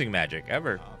plan on using magic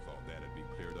ever. I thought that'd be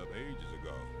cleared up ages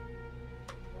ago.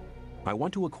 I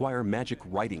want to acquire magic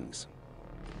writings.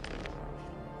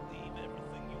 Believe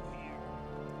everything you hear.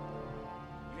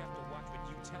 You have to watch what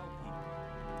you tell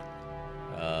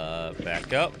people.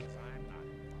 Back up.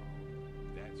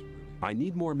 I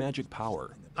need more magic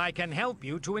power. I can help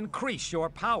you to increase your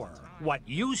power. What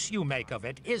use you make of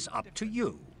it is up to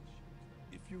you.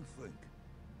 If you think.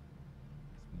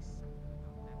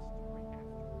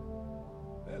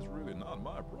 That's really not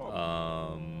my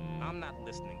problem. I'm not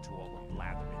listening to all the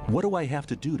blathering. What do I have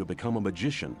to do to become a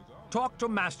magician? Talk to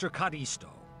Master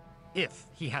Caristo, if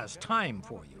he has time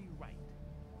for you.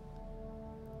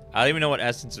 I don't even know what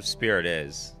Essence of Spirit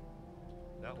is.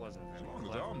 That wasn't As very long as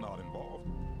clever. I'm not involved.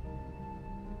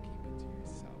 Keep it to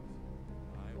yourself.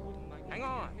 Hang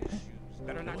on.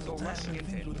 Better not go rushing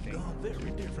into anything.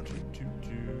 Very differently.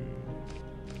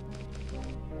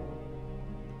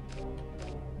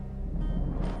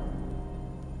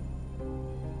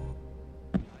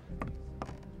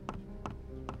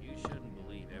 You shouldn't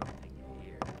believe everything you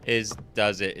hear. Is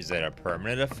it a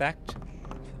permanent effect?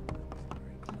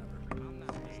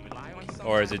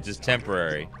 Or is it just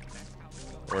temporary?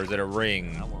 Or is it a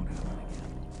ring?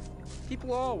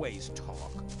 People always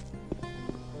talk.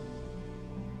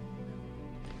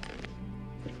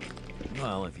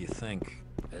 Well, if you think,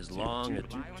 as long as...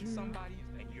 Rely on somebody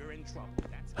and you're in trouble.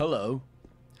 That's Hello.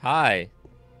 Hi.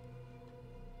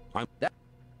 That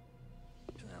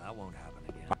won't happen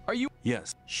again. Are you?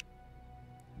 Yes.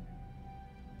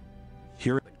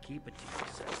 Here. But keep it to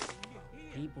yourself.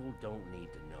 People don't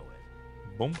need to know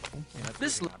it. Boom.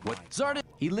 This what Zardis?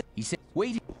 He said,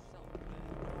 wait.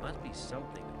 Must be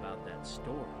something about that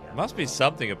story. Must be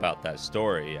something about that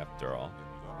story, after all.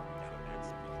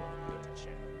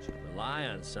 Rely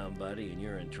on somebody and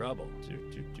you're in trouble.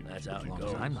 That's how it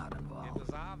goes. I'm not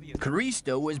involved.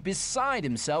 Caristo was beside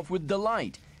himself with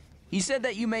delight. He said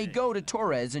that you may go to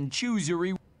Torres and choose your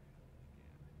reward.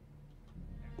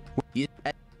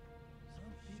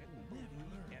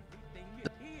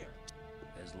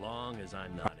 As long as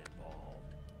I'm not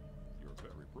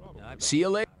involved. See you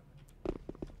later.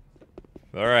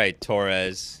 All right,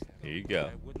 Torres. Here you go.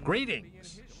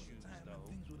 Greetings.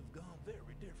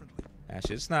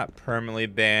 Actually, it's not permanently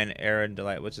ban Aaron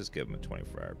Delight. Let's just give him a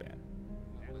 24-hour ban.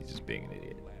 He's just being an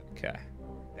idiot. Okay.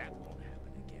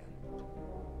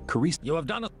 Caristo, You have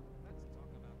done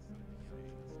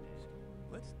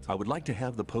I would like to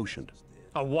have the potion.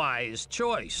 a wise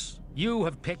choice. You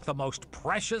have picked the most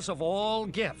precious of all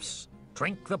gifts.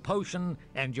 Drink the potion,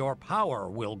 and your power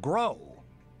will grow.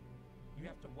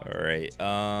 All right.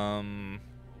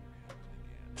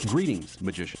 Greetings,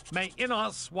 magician. May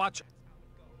Innos watch.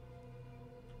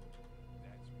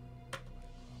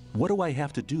 What do I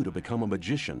have to do to become a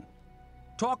magician?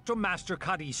 Talk to Master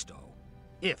Caristo,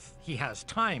 if he has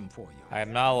time for you. I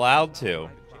am not allowed to.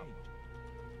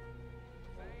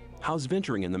 How's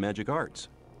venturing in the magic arts?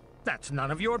 That's none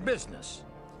of your business.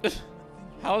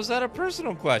 How is that a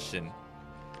personal question?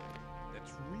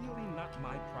 That's really not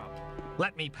my problem.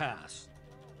 Let me pass.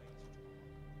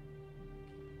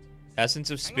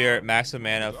 Essence of Spirit, maximum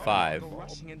mana of 5.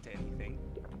 Rushing into anything.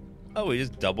 Oh, we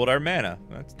just doubled our mana.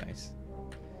 That's nice.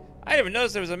 I didn't even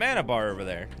notice there was a mana bar over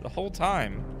there the whole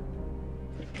time.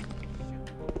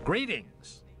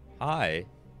 Greetings. Hi.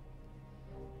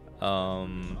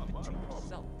 People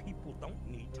don't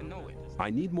need to know it.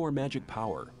 I need more magic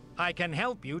power. I can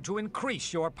help you to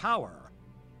increase your power.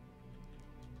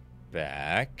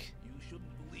 Back.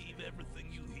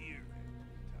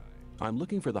 I'm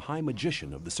looking for the High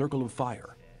Magician of the Circle of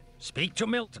Fire. Speak to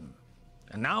Milton.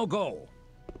 And now go.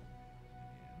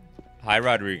 Hi,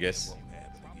 Rodriguez.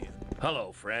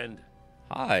 Hello, friend.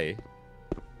 Hi.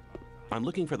 I'm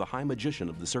looking for the High Magician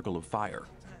of the Circle of Fire.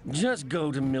 Just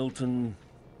go to Milton.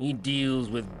 He deals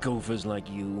with gophers like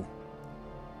you.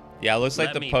 Yeah, it looks like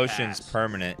Let the me potion's pass.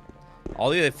 permanent.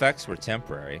 All the effects were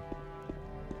temporary.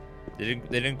 They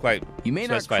didn't quite You may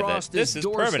not specify cross that this is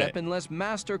doorstep permanent. unless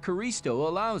Master Caristo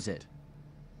allows it.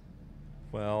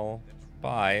 Well,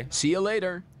 bye. See you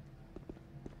later.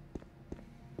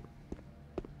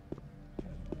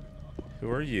 Who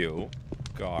are you?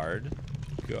 Guard.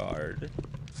 Guard.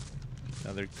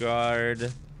 Another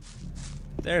guard.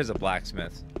 There's a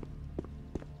blacksmith.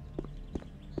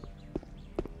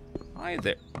 Hi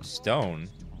there. Stone.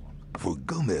 For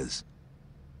Gomez.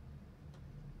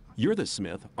 You're the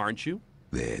smith, aren't you?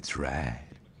 That's right.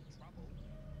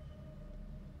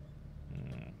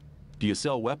 Do you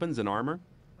sell weapons and armor?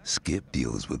 Skip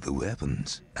deals with the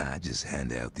weapons. I just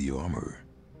hand out the armor.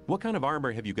 What kind of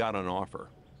armor have you got on offer?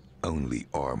 Only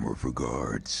armor for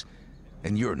guards.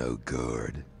 And you're no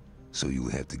guard, so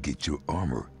you'll have to get your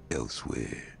armor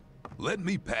elsewhere. Let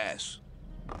me pass.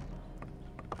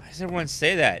 Why does everyone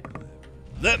say that?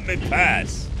 Let me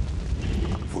pass.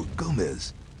 For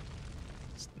Gomez.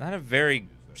 It's not a very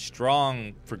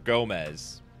strong for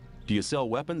Gomez. Do you sell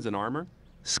weapons and armor?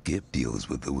 Skip deals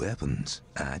with the weapons.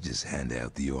 I just hand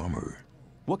out the armor.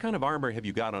 What kind of armor have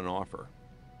you got on offer?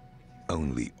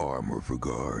 Only armor for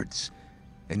guards.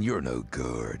 And you're no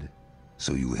guard,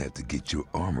 so you'll have to get your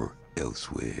armor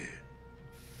elsewhere.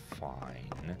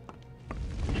 Fine.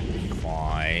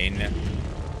 Fine.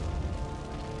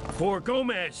 For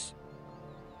Gomez.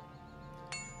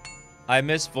 I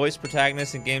miss voice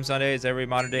protagonists in games nowadays. Every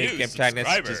modern day New game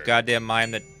protagonist is just subscriber. goddamn mime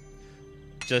that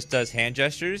just does hand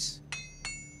gestures.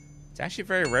 It's actually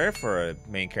very rare for a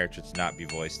main character to not be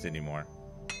voiced anymore.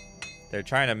 They're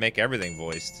trying to make everything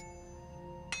voiced.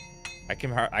 I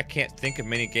can't think of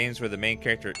many games where the main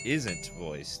character isn't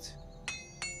voiced.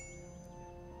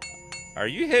 Are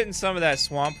you hitting some of that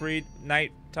swamp reed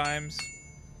night times?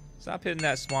 Stop hitting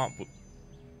that swamp.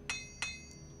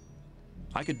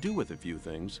 I could do with a few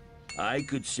things. I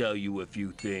could sell you a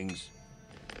few things.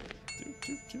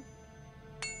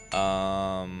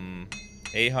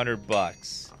 800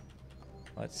 bucks.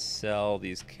 Let's sell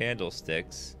these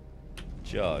candlesticks,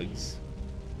 jugs,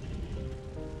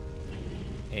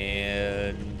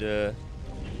 and no,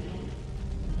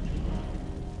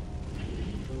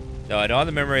 I don't have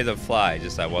the memory of the fly.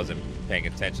 Just I wasn't paying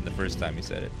attention the first time he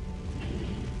said it.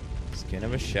 Skin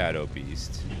of a shadow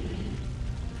beast.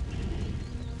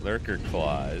 Lurker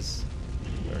claws.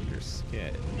 Lurker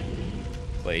skin.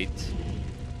 Plate.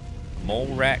 Mole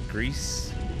rat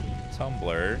grease.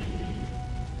 Tumbler.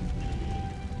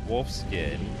 Wolf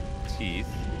skin. Teeth.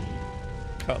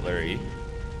 Cutlery.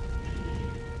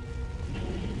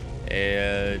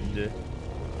 And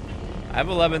I have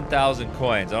 11,000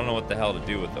 coins. I don't know what the hell to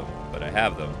do with them, but I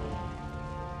have them.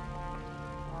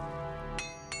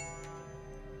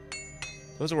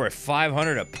 Those are worth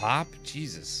 500 a pop?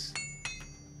 Jesus.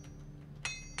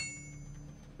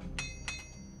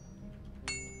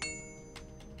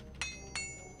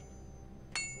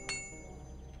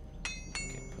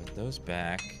 Okay, put those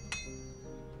back.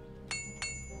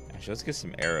 Actually, let's get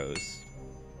some arrows.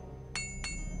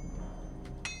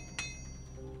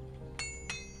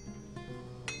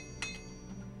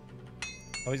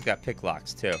 Oh, he's got pick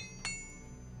locks too.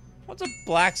 What's a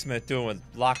blacksmith doing with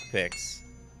lock picks?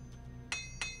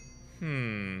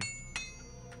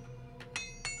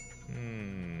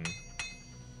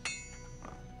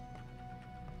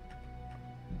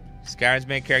 Skyrim's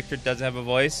main character doesn't have a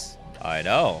voice? I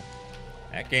know.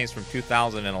 That game's from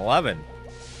 2011.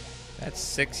 That's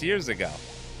 6 years ago.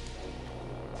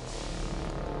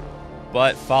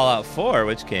 But Fallout 4,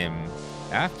 which came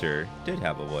after, did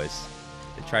have a voice.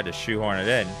 They tried to shoehorn it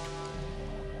in.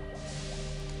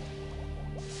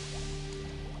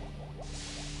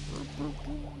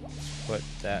 Put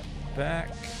that back.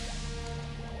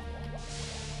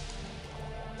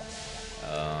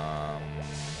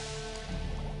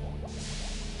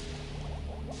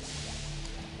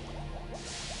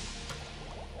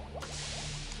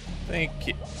 Thank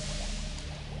you.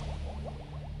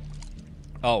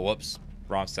 Oh, whoops.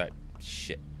 Wrong side.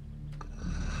 Shit.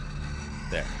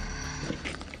 There.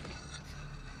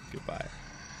 Goodbye.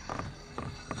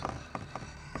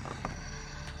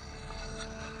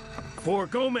 For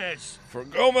Gomez. For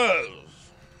Gomez.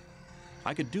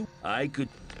 Do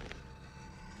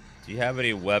you have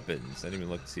any weapons? I didn't even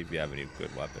look to see if you have any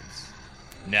good weapons.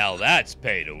 Now that's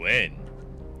pay to win.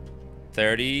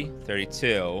 30,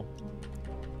 32.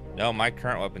 No, my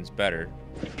current weapon's better.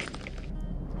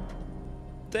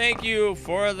 Thank you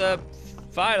for the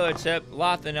final tip.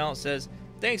 Lothanel says,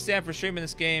 thanks, Dan, for streaming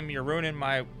this game. You're ruining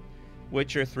my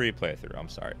Witcher 3 playthrough. I'm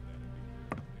sorry.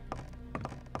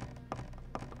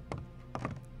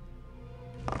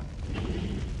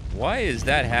 Why is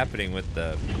that happening with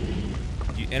the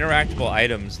interactable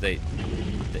items? They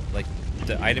like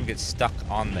the item gets stuck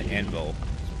on the anvil.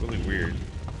 It's really weird.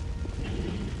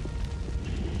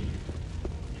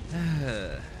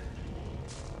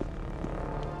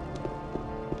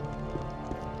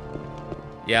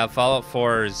 Yeah, Fallout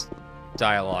 4's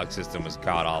dialogue system was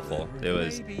god awful. It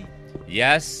was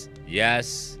yes,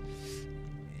 yes,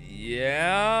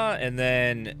 yeah, and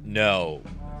then no,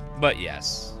 but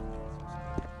yes.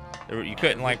 You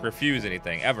couldn't like refuse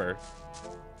anything ever.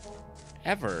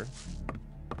 Ever.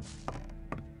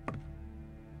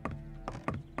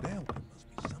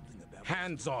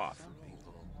 Hands off.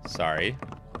 Sorry.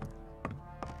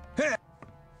 As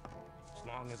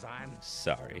long as I'm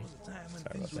Sorry. Sorry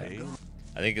about that.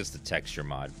 I think it's the texture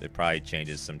mod. It probably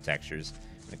changes some textures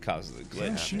and it causes a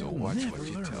glitch. Don't watch what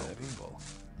you tell people.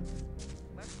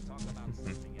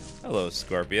 Hello,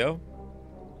 Scorpio.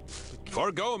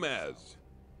 For Gomez.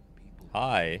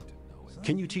 Hi.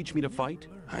 Can you teach me to fight?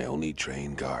 I only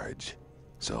train guards.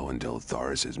 So until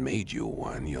Thoris has made you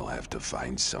one, you'll have to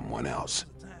find someone else.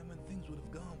 That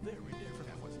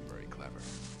wasn't very clever.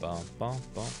 Bum, bum,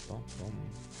 bum, bum, bum.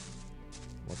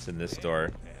 What's in this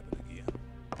door?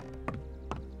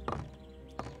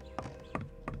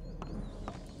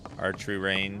 Archery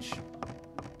range.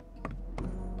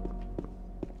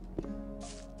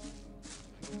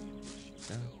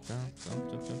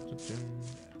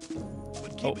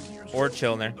 Oh, or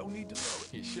chill in there.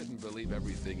 You shouldn't believe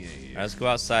everything you hear. Let's go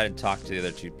outside and talk to the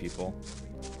other two people.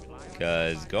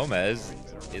 Because Gomez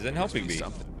isn't helping me.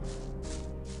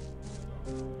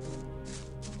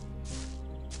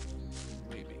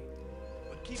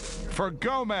 For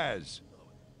Gomez!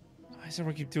 Why does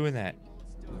everyone keep doing that?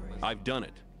 I've done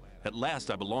it. At last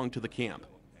I belong to the camp.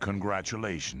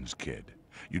 Congratulations, kid.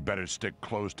 You'd better stick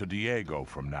close to Diego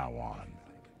from now on.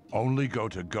 Only go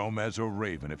to Gomez or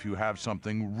Raven if you have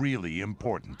something really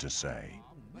important to say.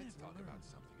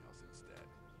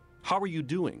 How are you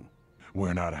doing?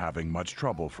 We're not having much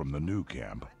trouble from the new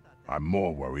camp. I'm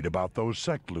more worried about those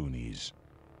sect loonies.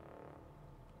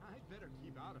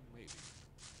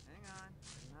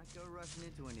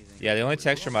 Yeah, the only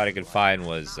texture mod I could find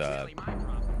was,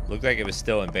 looked like it was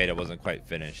still in beta, wasn't quite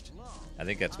finished. I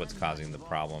think that's what's causing the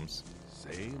problems.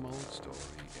 Same old story.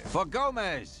 For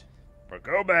Gomez! For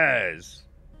Gomez!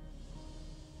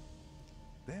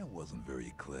 That wasn't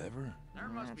very clever. There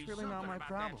must be really not my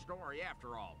problem. Story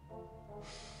after all.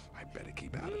 I better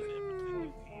keep out of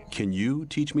it. Can you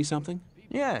teach me something?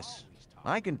 Yes.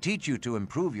 I can teach you to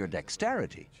improve your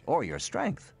dexterity or your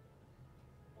strength.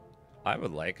 I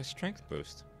would like a strength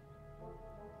boost.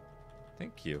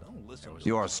 Thank you.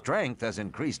 Your strength has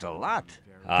increased a lot.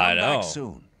 I Come know. back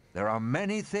soon. There are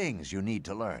many things you need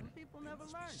to learn.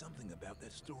 Something about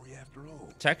that story after all.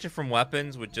 Protection from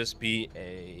weapons would just be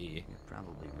a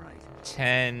Probably right.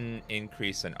 10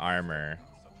 increase in armor.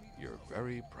 You're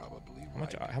very probably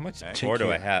How much Take ore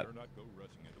do I care. have?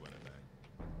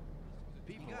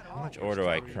 How much ore do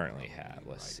I currently have?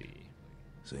 Let's see.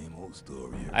 Same old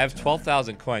story. I have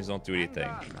 12,000 coins. Don't do anything.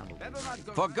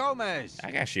 For Gomez! I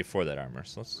can actually afford that armor,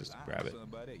 so let's just grab it.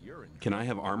 Can I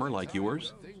have armor like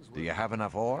yours? Do you have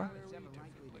enough ore?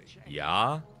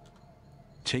 Yeah.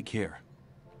 Take care.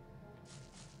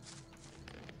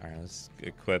 All right, let's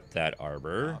equip that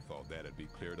armor. I thought that'd be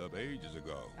cleared up ages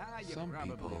ago. Some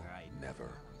people never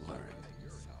learned.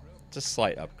 It's a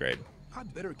slight upgrade,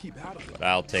 I'd better keep out of it. but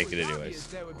I'll take it anyways.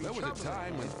 There was a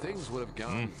time when things would have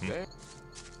gone there.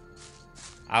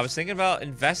 I was thinking about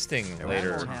investing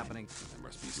later. There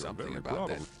must be something about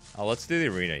that. Oh, let's do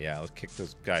the arena. Yeah, let's kick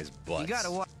those guys' butts. You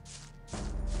gotta watch.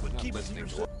 Not listening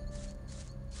to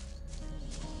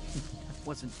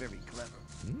Wasn't very clever.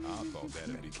 I thought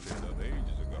that'd be cleared up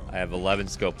ages ago. I have 11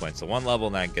 skill points, so one level,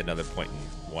 and then I get another point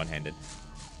in one-handed.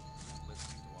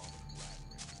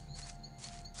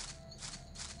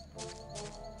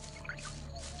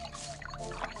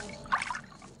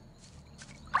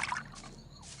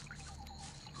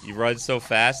 You run so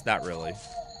fast? Not really.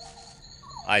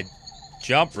 I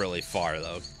jump really far,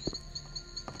 though.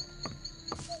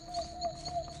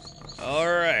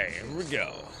 Alright, here we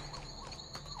go.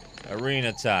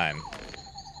 Arena time.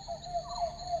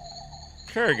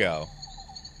 Kurgo.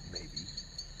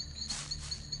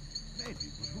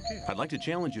 I'd like to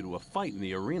challenge you to a fight in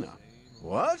the arena.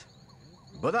 What?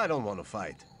 But I don't want to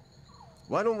fight.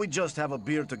 Why don't we just have a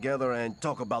beer together and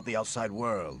talk about the outside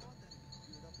world?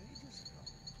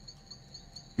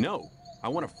 No, I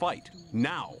want to fight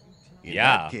now. In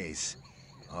that case,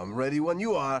 I'm ready when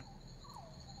you are.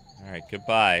 Alright,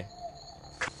 goodbye.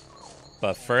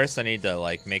 But first I need to,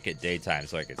 like, make it daytime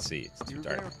so I can see. It's too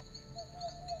dark.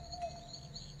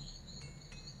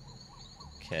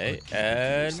 Okay,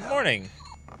 and morning.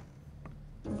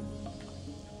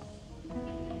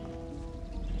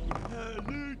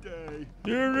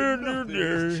 New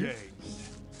day.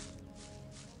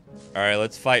 Alright,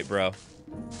 let's fight, bro.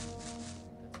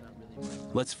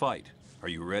 Let's fight. Are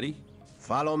you ready?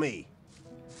 Follow me.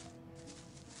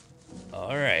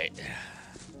 Alright.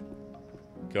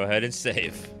 Go ahead and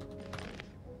save.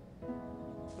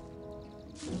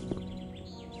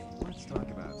 Let's talk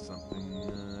about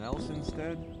something else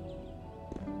instead.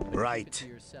 Right.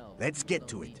 Let's get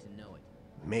to it.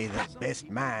 May the best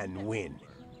man win.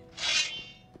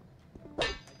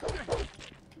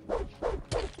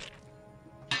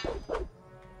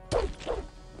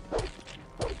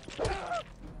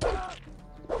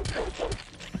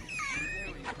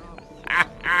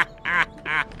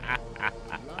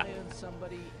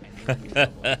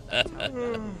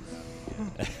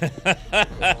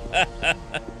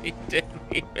 He didn't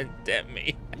even dip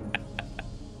me.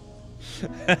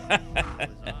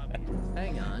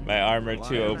 Hang on. My armor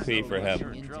too OP for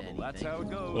him. That's how it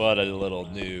goes. What a little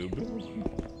noob.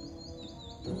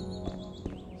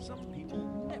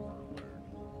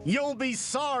 You'll be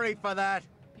sorry for that.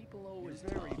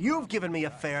 You've given me a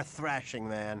fair thrashing,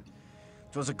 man.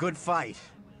 It was a good fight.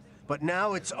 But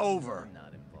now it's over.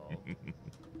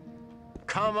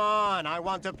 Come on, I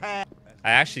want to pass.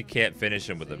 I actually can't finish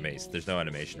him with a mace. There's no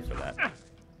animation for that.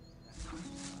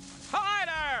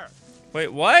 Hider!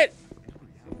 Wait, what?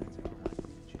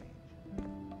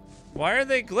 Why are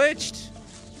they glitched?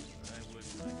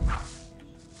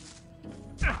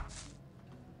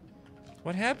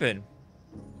 What happened?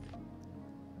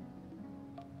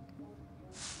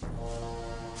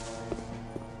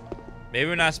 Maybe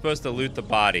we're not supposed to loot the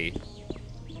body.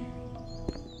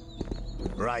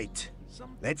 Right.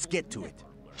 Let's get to it.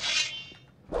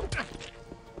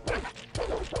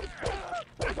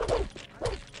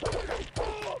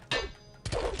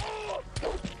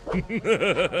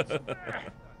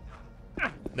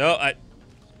 No,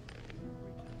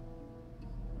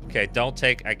 Okay, don't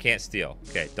take... I can't steal.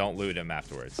 Okay, don't loot him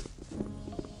afterwards.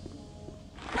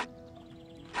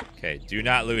 Okay, do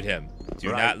not loot him.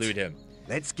 Do not loot him.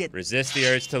 Let's get... Resist the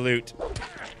urge to loot.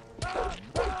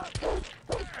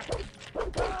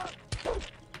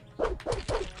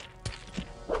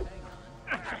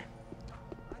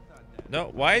 No,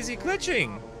 why is he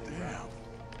glitching?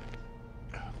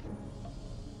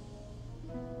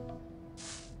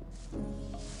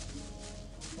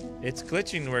 It's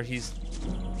glitching where he's...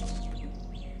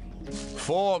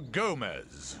 For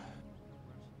Gomez.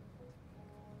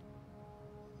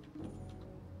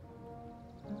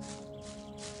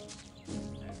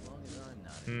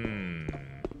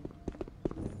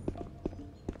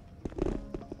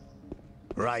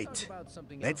 Right.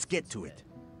 Let's get to it.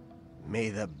 May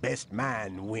the best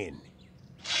man win.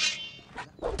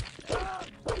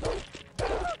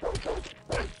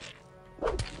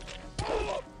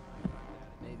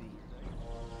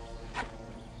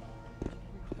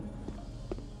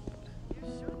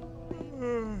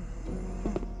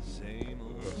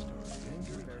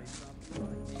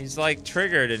 He's like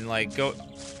triggered and like go.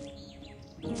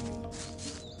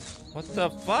 What the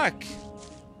fuck?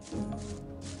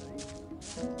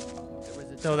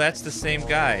 No, that's the same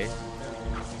guy.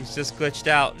 He's just glitched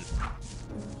out.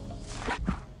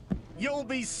 You'll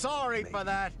be sorry for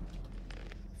that.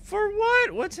 For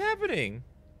what? What's happening?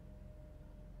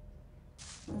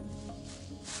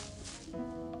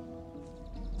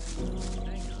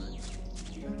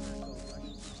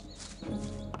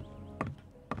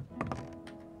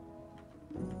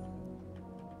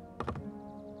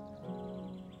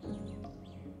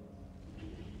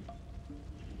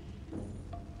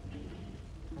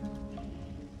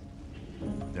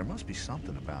 There must be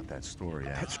something about that story.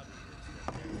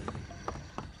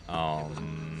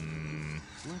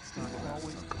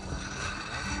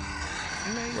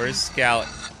 Where's Scout?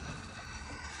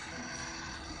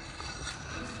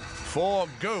 For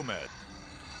Gomez.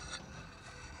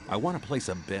 I want to place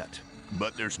a bet.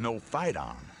 But there's no fight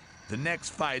on. The next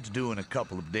fight's due in a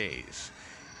couple of days.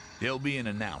 There'll be an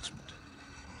announcement.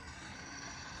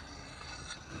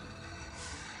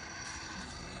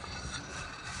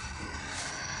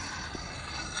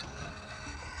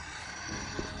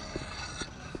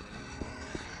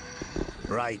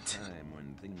 Right.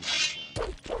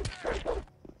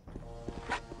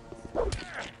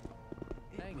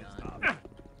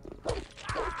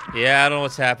 Yeah, I don't know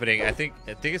what's happening. I think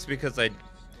it's because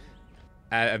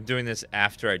I'm doing this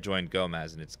after I joined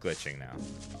Gomez and it's glitching now.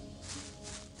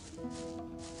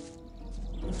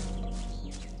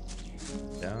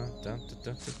 Dun, dun, dun,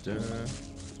 dun, dun, dun.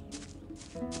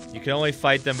 You can only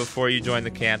fight them before you join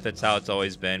the camp. That's how it's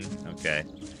always been. Okay.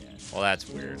 Well, that's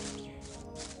weird.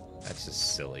 That's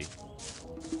just silly.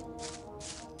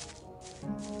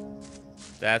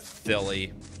 That's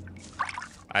silly.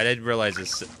 I did realize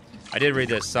this. I did read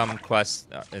that some quests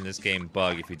in this game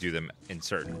bug if you do them in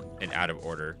out of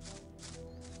order.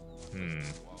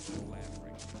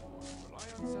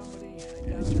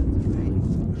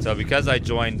 So because I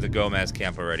joined the Gomez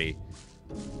camp already,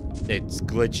 it's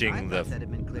glitching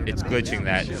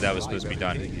that was supposed to be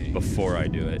done before I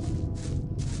do it.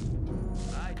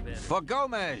 For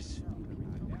Gomez.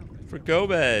 For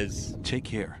Gomez. Take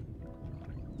care.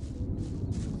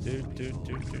 Do, do,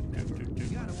 do, do, do, do, do.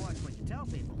 You gotta watch what you tell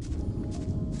people.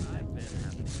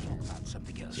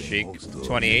 Sheik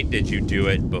 28, did you do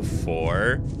it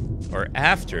before or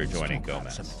after joining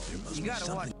Gomez? You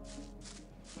gotta watch.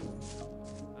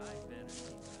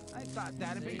 I thought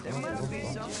that'd be. There must be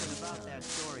something about that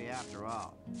story after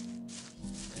all.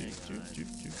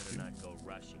 Better not go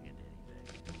rushing into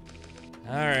anything.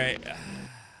 All right.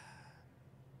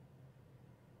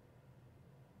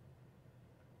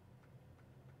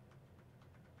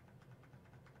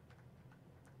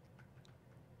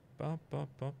 Bum, bum,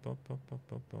 bum, bum, bum, bum,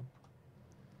 bum, bum.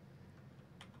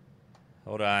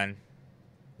 Hold on.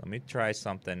 Let me try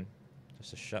something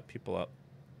just to shut people up.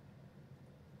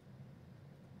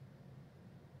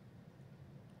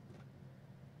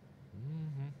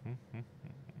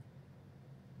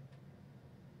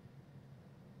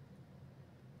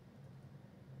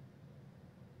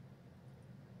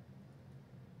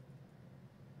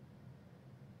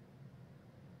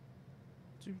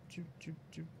 Do, do, do,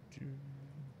 do, do.